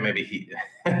said, hey, maybe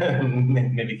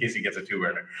maybe Casey gets a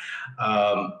 2-burner.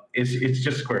 It's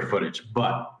just square footage,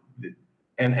 but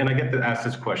and I get to ask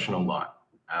this question a lot.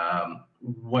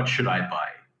 What should I buy,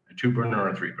 a 2-burner or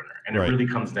a 3-burner? And Right. It really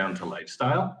comes down to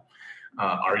lifestyle.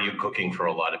 Are you cooking for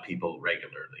a lot of people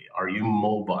regularly? Are you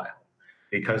mobile?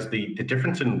 Because the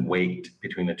difference in weight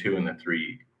between the 2 and the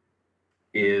 3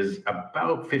 is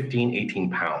about 15,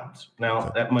 18 pounds. Now,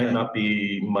 that might not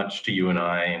be much to you and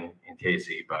I and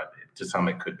Casey, but to some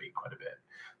it could be quite a bit.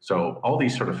 So all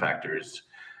these sort of factors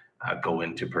go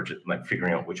into purchase, like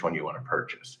figuring out which one you want to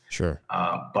purchase. Sure.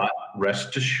 But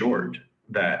rest assured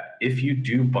that if you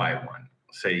do buy one,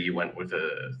 say you went with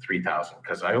a 3000,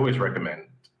 because I always recommend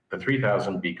the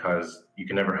 3000 because you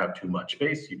can never have too much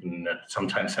space. You can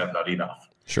sometimes have not enough.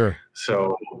 Sure.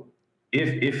 So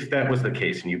if that was the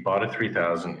case and you bought a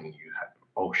 3000 and you had,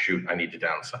 oh shoot, I need to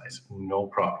downsize, no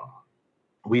problem.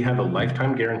 We have a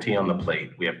lifetime guarantee on the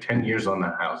plate. We have 10 years on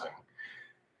the housing.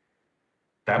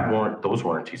 Those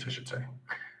warranties, I should say,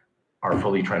 are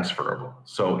fully transferable.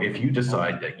 So if you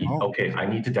decide that, okay, I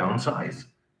need to downsize,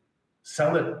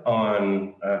 sell it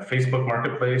on Facebook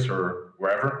Marketplace or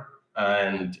wherever,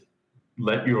 and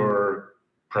let your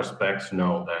prospects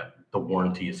know that the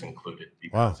warranty is included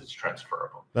because it's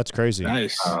transferable. That's crazy.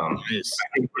 Nice. I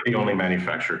think we're the only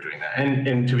manufacturer doing that.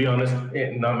 And to be honest,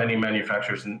 not many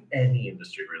manufacturers in any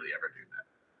industry really ever do that.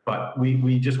 But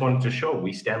we just wanted to show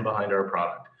we stand behind our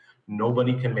product.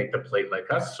 Nobody can make the plate like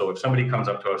us. So if somebody comes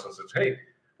up to us and says, hey,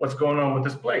 what's going on with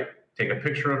this plate? Take a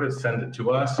picture of it, send it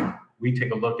to us. We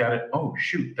take a look at it. Oh,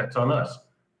 shoot, that's on us.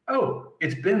 Oh,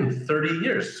 it's been 30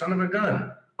 years, son of a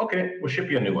gun. Okay, we'll ship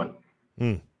you a new one.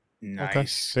 Nice. Okay,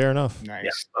 fair enough.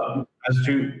 Nice. Yeah.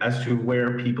 As to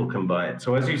where people can buy it.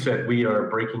 So as you said, we are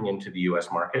breaking into the U.S.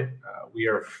 market. We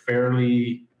are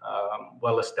fairly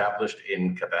well established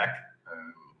in Quebec.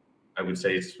 I would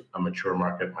say it's a mature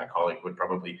market. My colleague would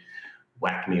probably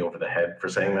whack me over the head for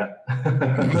saying that.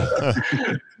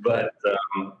 But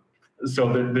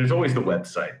so there's always the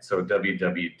website. So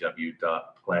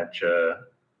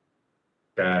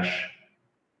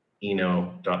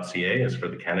www.plancha-eno.ca is for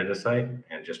the Canada site,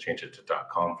 and just change it to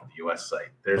 .com for the US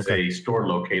site. There's a store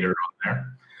locator on there.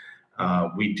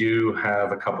 We do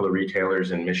have a couple of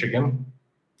retailers in Michigan.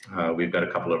 We've got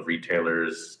a couple of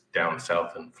retailers down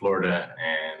south in Florida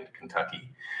and Kentucky.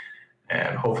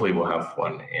 And hopefully we'll have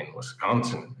one in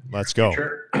Wisconsin. Let's go.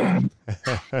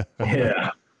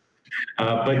 Yeah.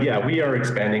 But yeah, we are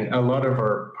expanding. A lot of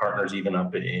our partners, even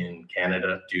up in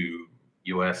Canada, do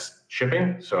U.S.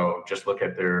 shipping. So just look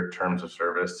at their terms of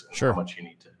service and how much you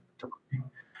need to pay.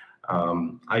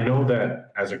 I know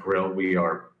that as a grill, we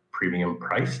are premium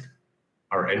priced.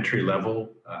 Our entry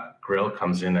level grill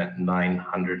comes in at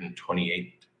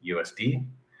 $928 USD.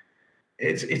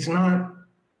 It's not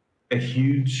a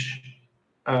huge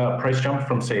price jump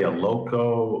from, say, a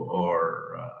Loco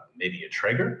or maybe a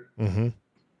Traeger. Mm-hmm.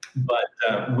 But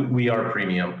we are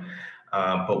premium.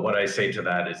 But what I say to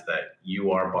that is that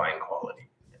you are buying quality,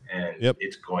 and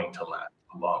it's going to last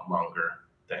a lot longer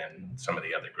than some of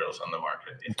the other grills on the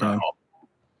market, if not all.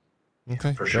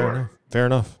 Okay, for sure. Fair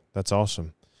enough. That's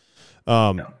awesome.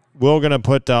 We're gonna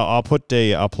put. I'll put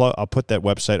that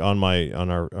website on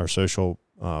our social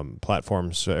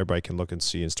platforms so everybody can look and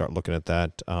see and start looking at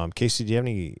that. Casey, do you have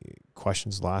any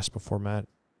questions last before Matt?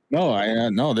 No,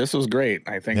 no, this was great.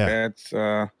 I think that's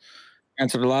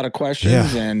answered a lot of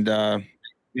questions and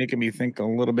making me think a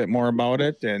little bit more about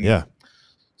it. And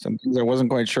some things I wasn't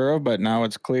quite sure of, but now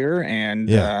it's clear. And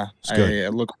I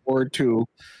look forward to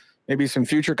maybe some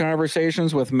future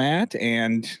conversations with Matt.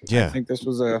 And I think this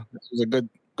was a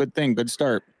good thing, good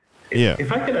start. Yeah.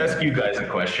 If I could ask you guys a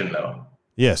question, though.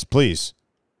 Yes, please.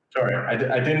 Sorry,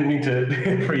 I didn't mean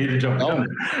to for you to jump in.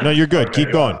 No, you're good. Okay,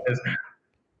 keep going.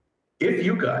 If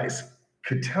you guys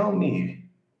could tell me,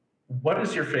 what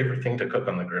is your favorite thing to cook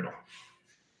on the griddle?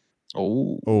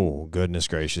 Oh, goodness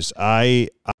gracious. I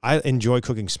enjoy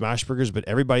cooking smash burgers, but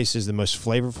everybody says the most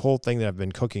flavorful thing that I've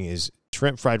been cooking is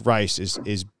shrimp fried rice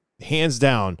is hands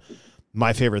down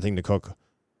my favorite thing to cook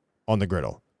on the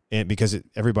griddle. And because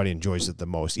everybody enjoys it the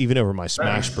most, even over my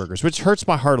smash burgers, which hurts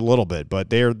my heart a little bit, but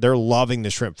they're loving the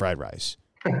shrimp fried rice.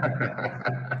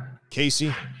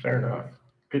 Casey? Fair enough.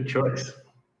 Good choice.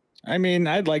 I mean,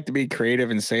 I'd like to be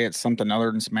creative and say it's something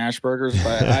other than smash burgers,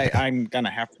 but I'm gonna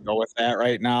have to go with that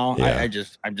right now. Yeah.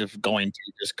 I'm just going to,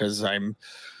 just because I'm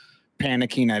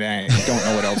panicking and I don't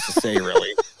know what else to say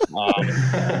really.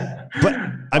 But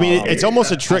I mean, it's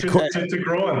almost a trick. To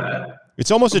grow on that. It's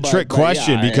almost a trick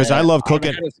question because I love cooking.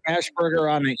 I haven't had a smash burger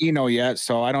on an ENO yet,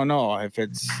 so I don't know if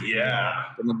it's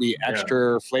going to be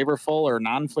extra flavorful or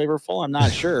non-flavorful. I'm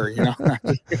not sure. You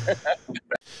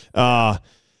know.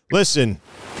 Listen,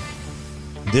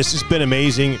 this has been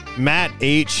amazing, Matt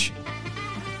H.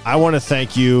 I want to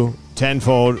thank you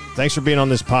tenfold. Thanks for being on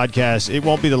this podcast. It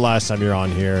won't be the last time you're on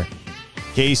here.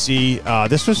 Casey,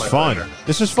 this was fun. Pleasure.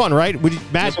 This was fun, right?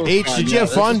 Matt H, fun. did you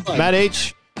have fun? Matt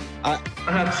H?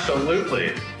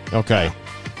 Absolutely. Okay.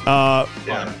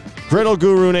 Yeah. Griddle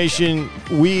Guru Nation,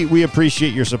 we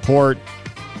appreciate your support.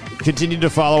 Continue to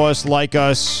follow us, like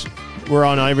us. We're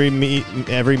on every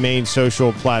main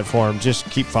social platform. Just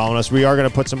keep following us. We are going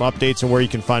to put some updates on where you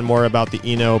can find more about the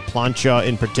ENO plancha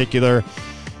in particular.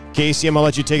 Casey, I'm going to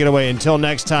let you take it away. Until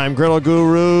next time, Griddle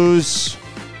Gurus.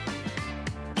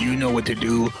 You know what to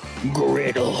do.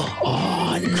 Griddle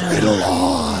on. Griddle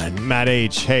on. Matt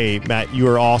H. Hey, Matt, you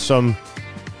are awesome.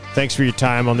 Thanks for your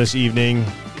time on this evening.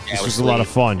 This was a lot of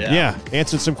fun. Yeah.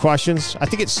 Answered some questions. I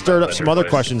think it stirred up some other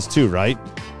questions too, right?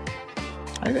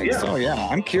 I think so, yeah.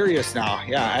 I'm curious now.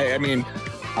 Yeah, I mean,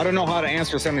 I don't know how to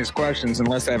answer some of these questions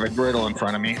unless I have a griddle in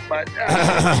front of me. But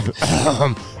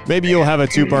maybe you'll have a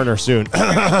 2-burner soon.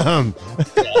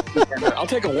 I'll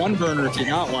take a 1-burner if you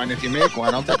got one. If you make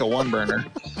one, I'll take a 1-burner.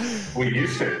 We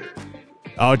used to.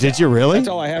 Oh, did you really? That's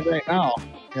all I have right now.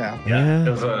 Yeah. It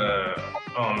was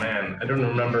oh man, I don't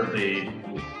remember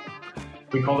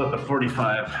we called it the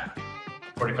 45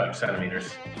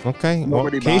 centimeters. Okay.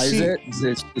 Nobody Casey? buys it.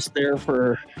 It's just there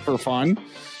for fun.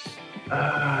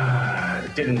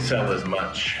 It didn't sell as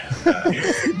much.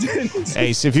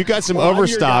 Hey, so if you got some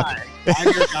overstock.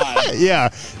 I'm your guy. Yeah.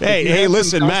 Hey,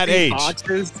 listen, Matt H.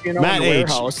 Boxes, Matt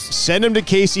H. Send him to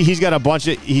Casey. He's got a bunch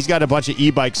of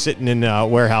e-bikes sitting in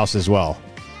warehouse as well.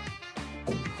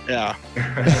 Yeah.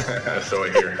 So I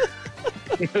hear.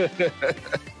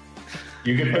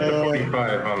 You can put the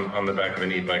 45 on the back of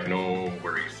an e-bike, no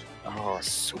worries. Oh,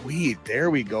 sweet.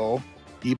 There we go.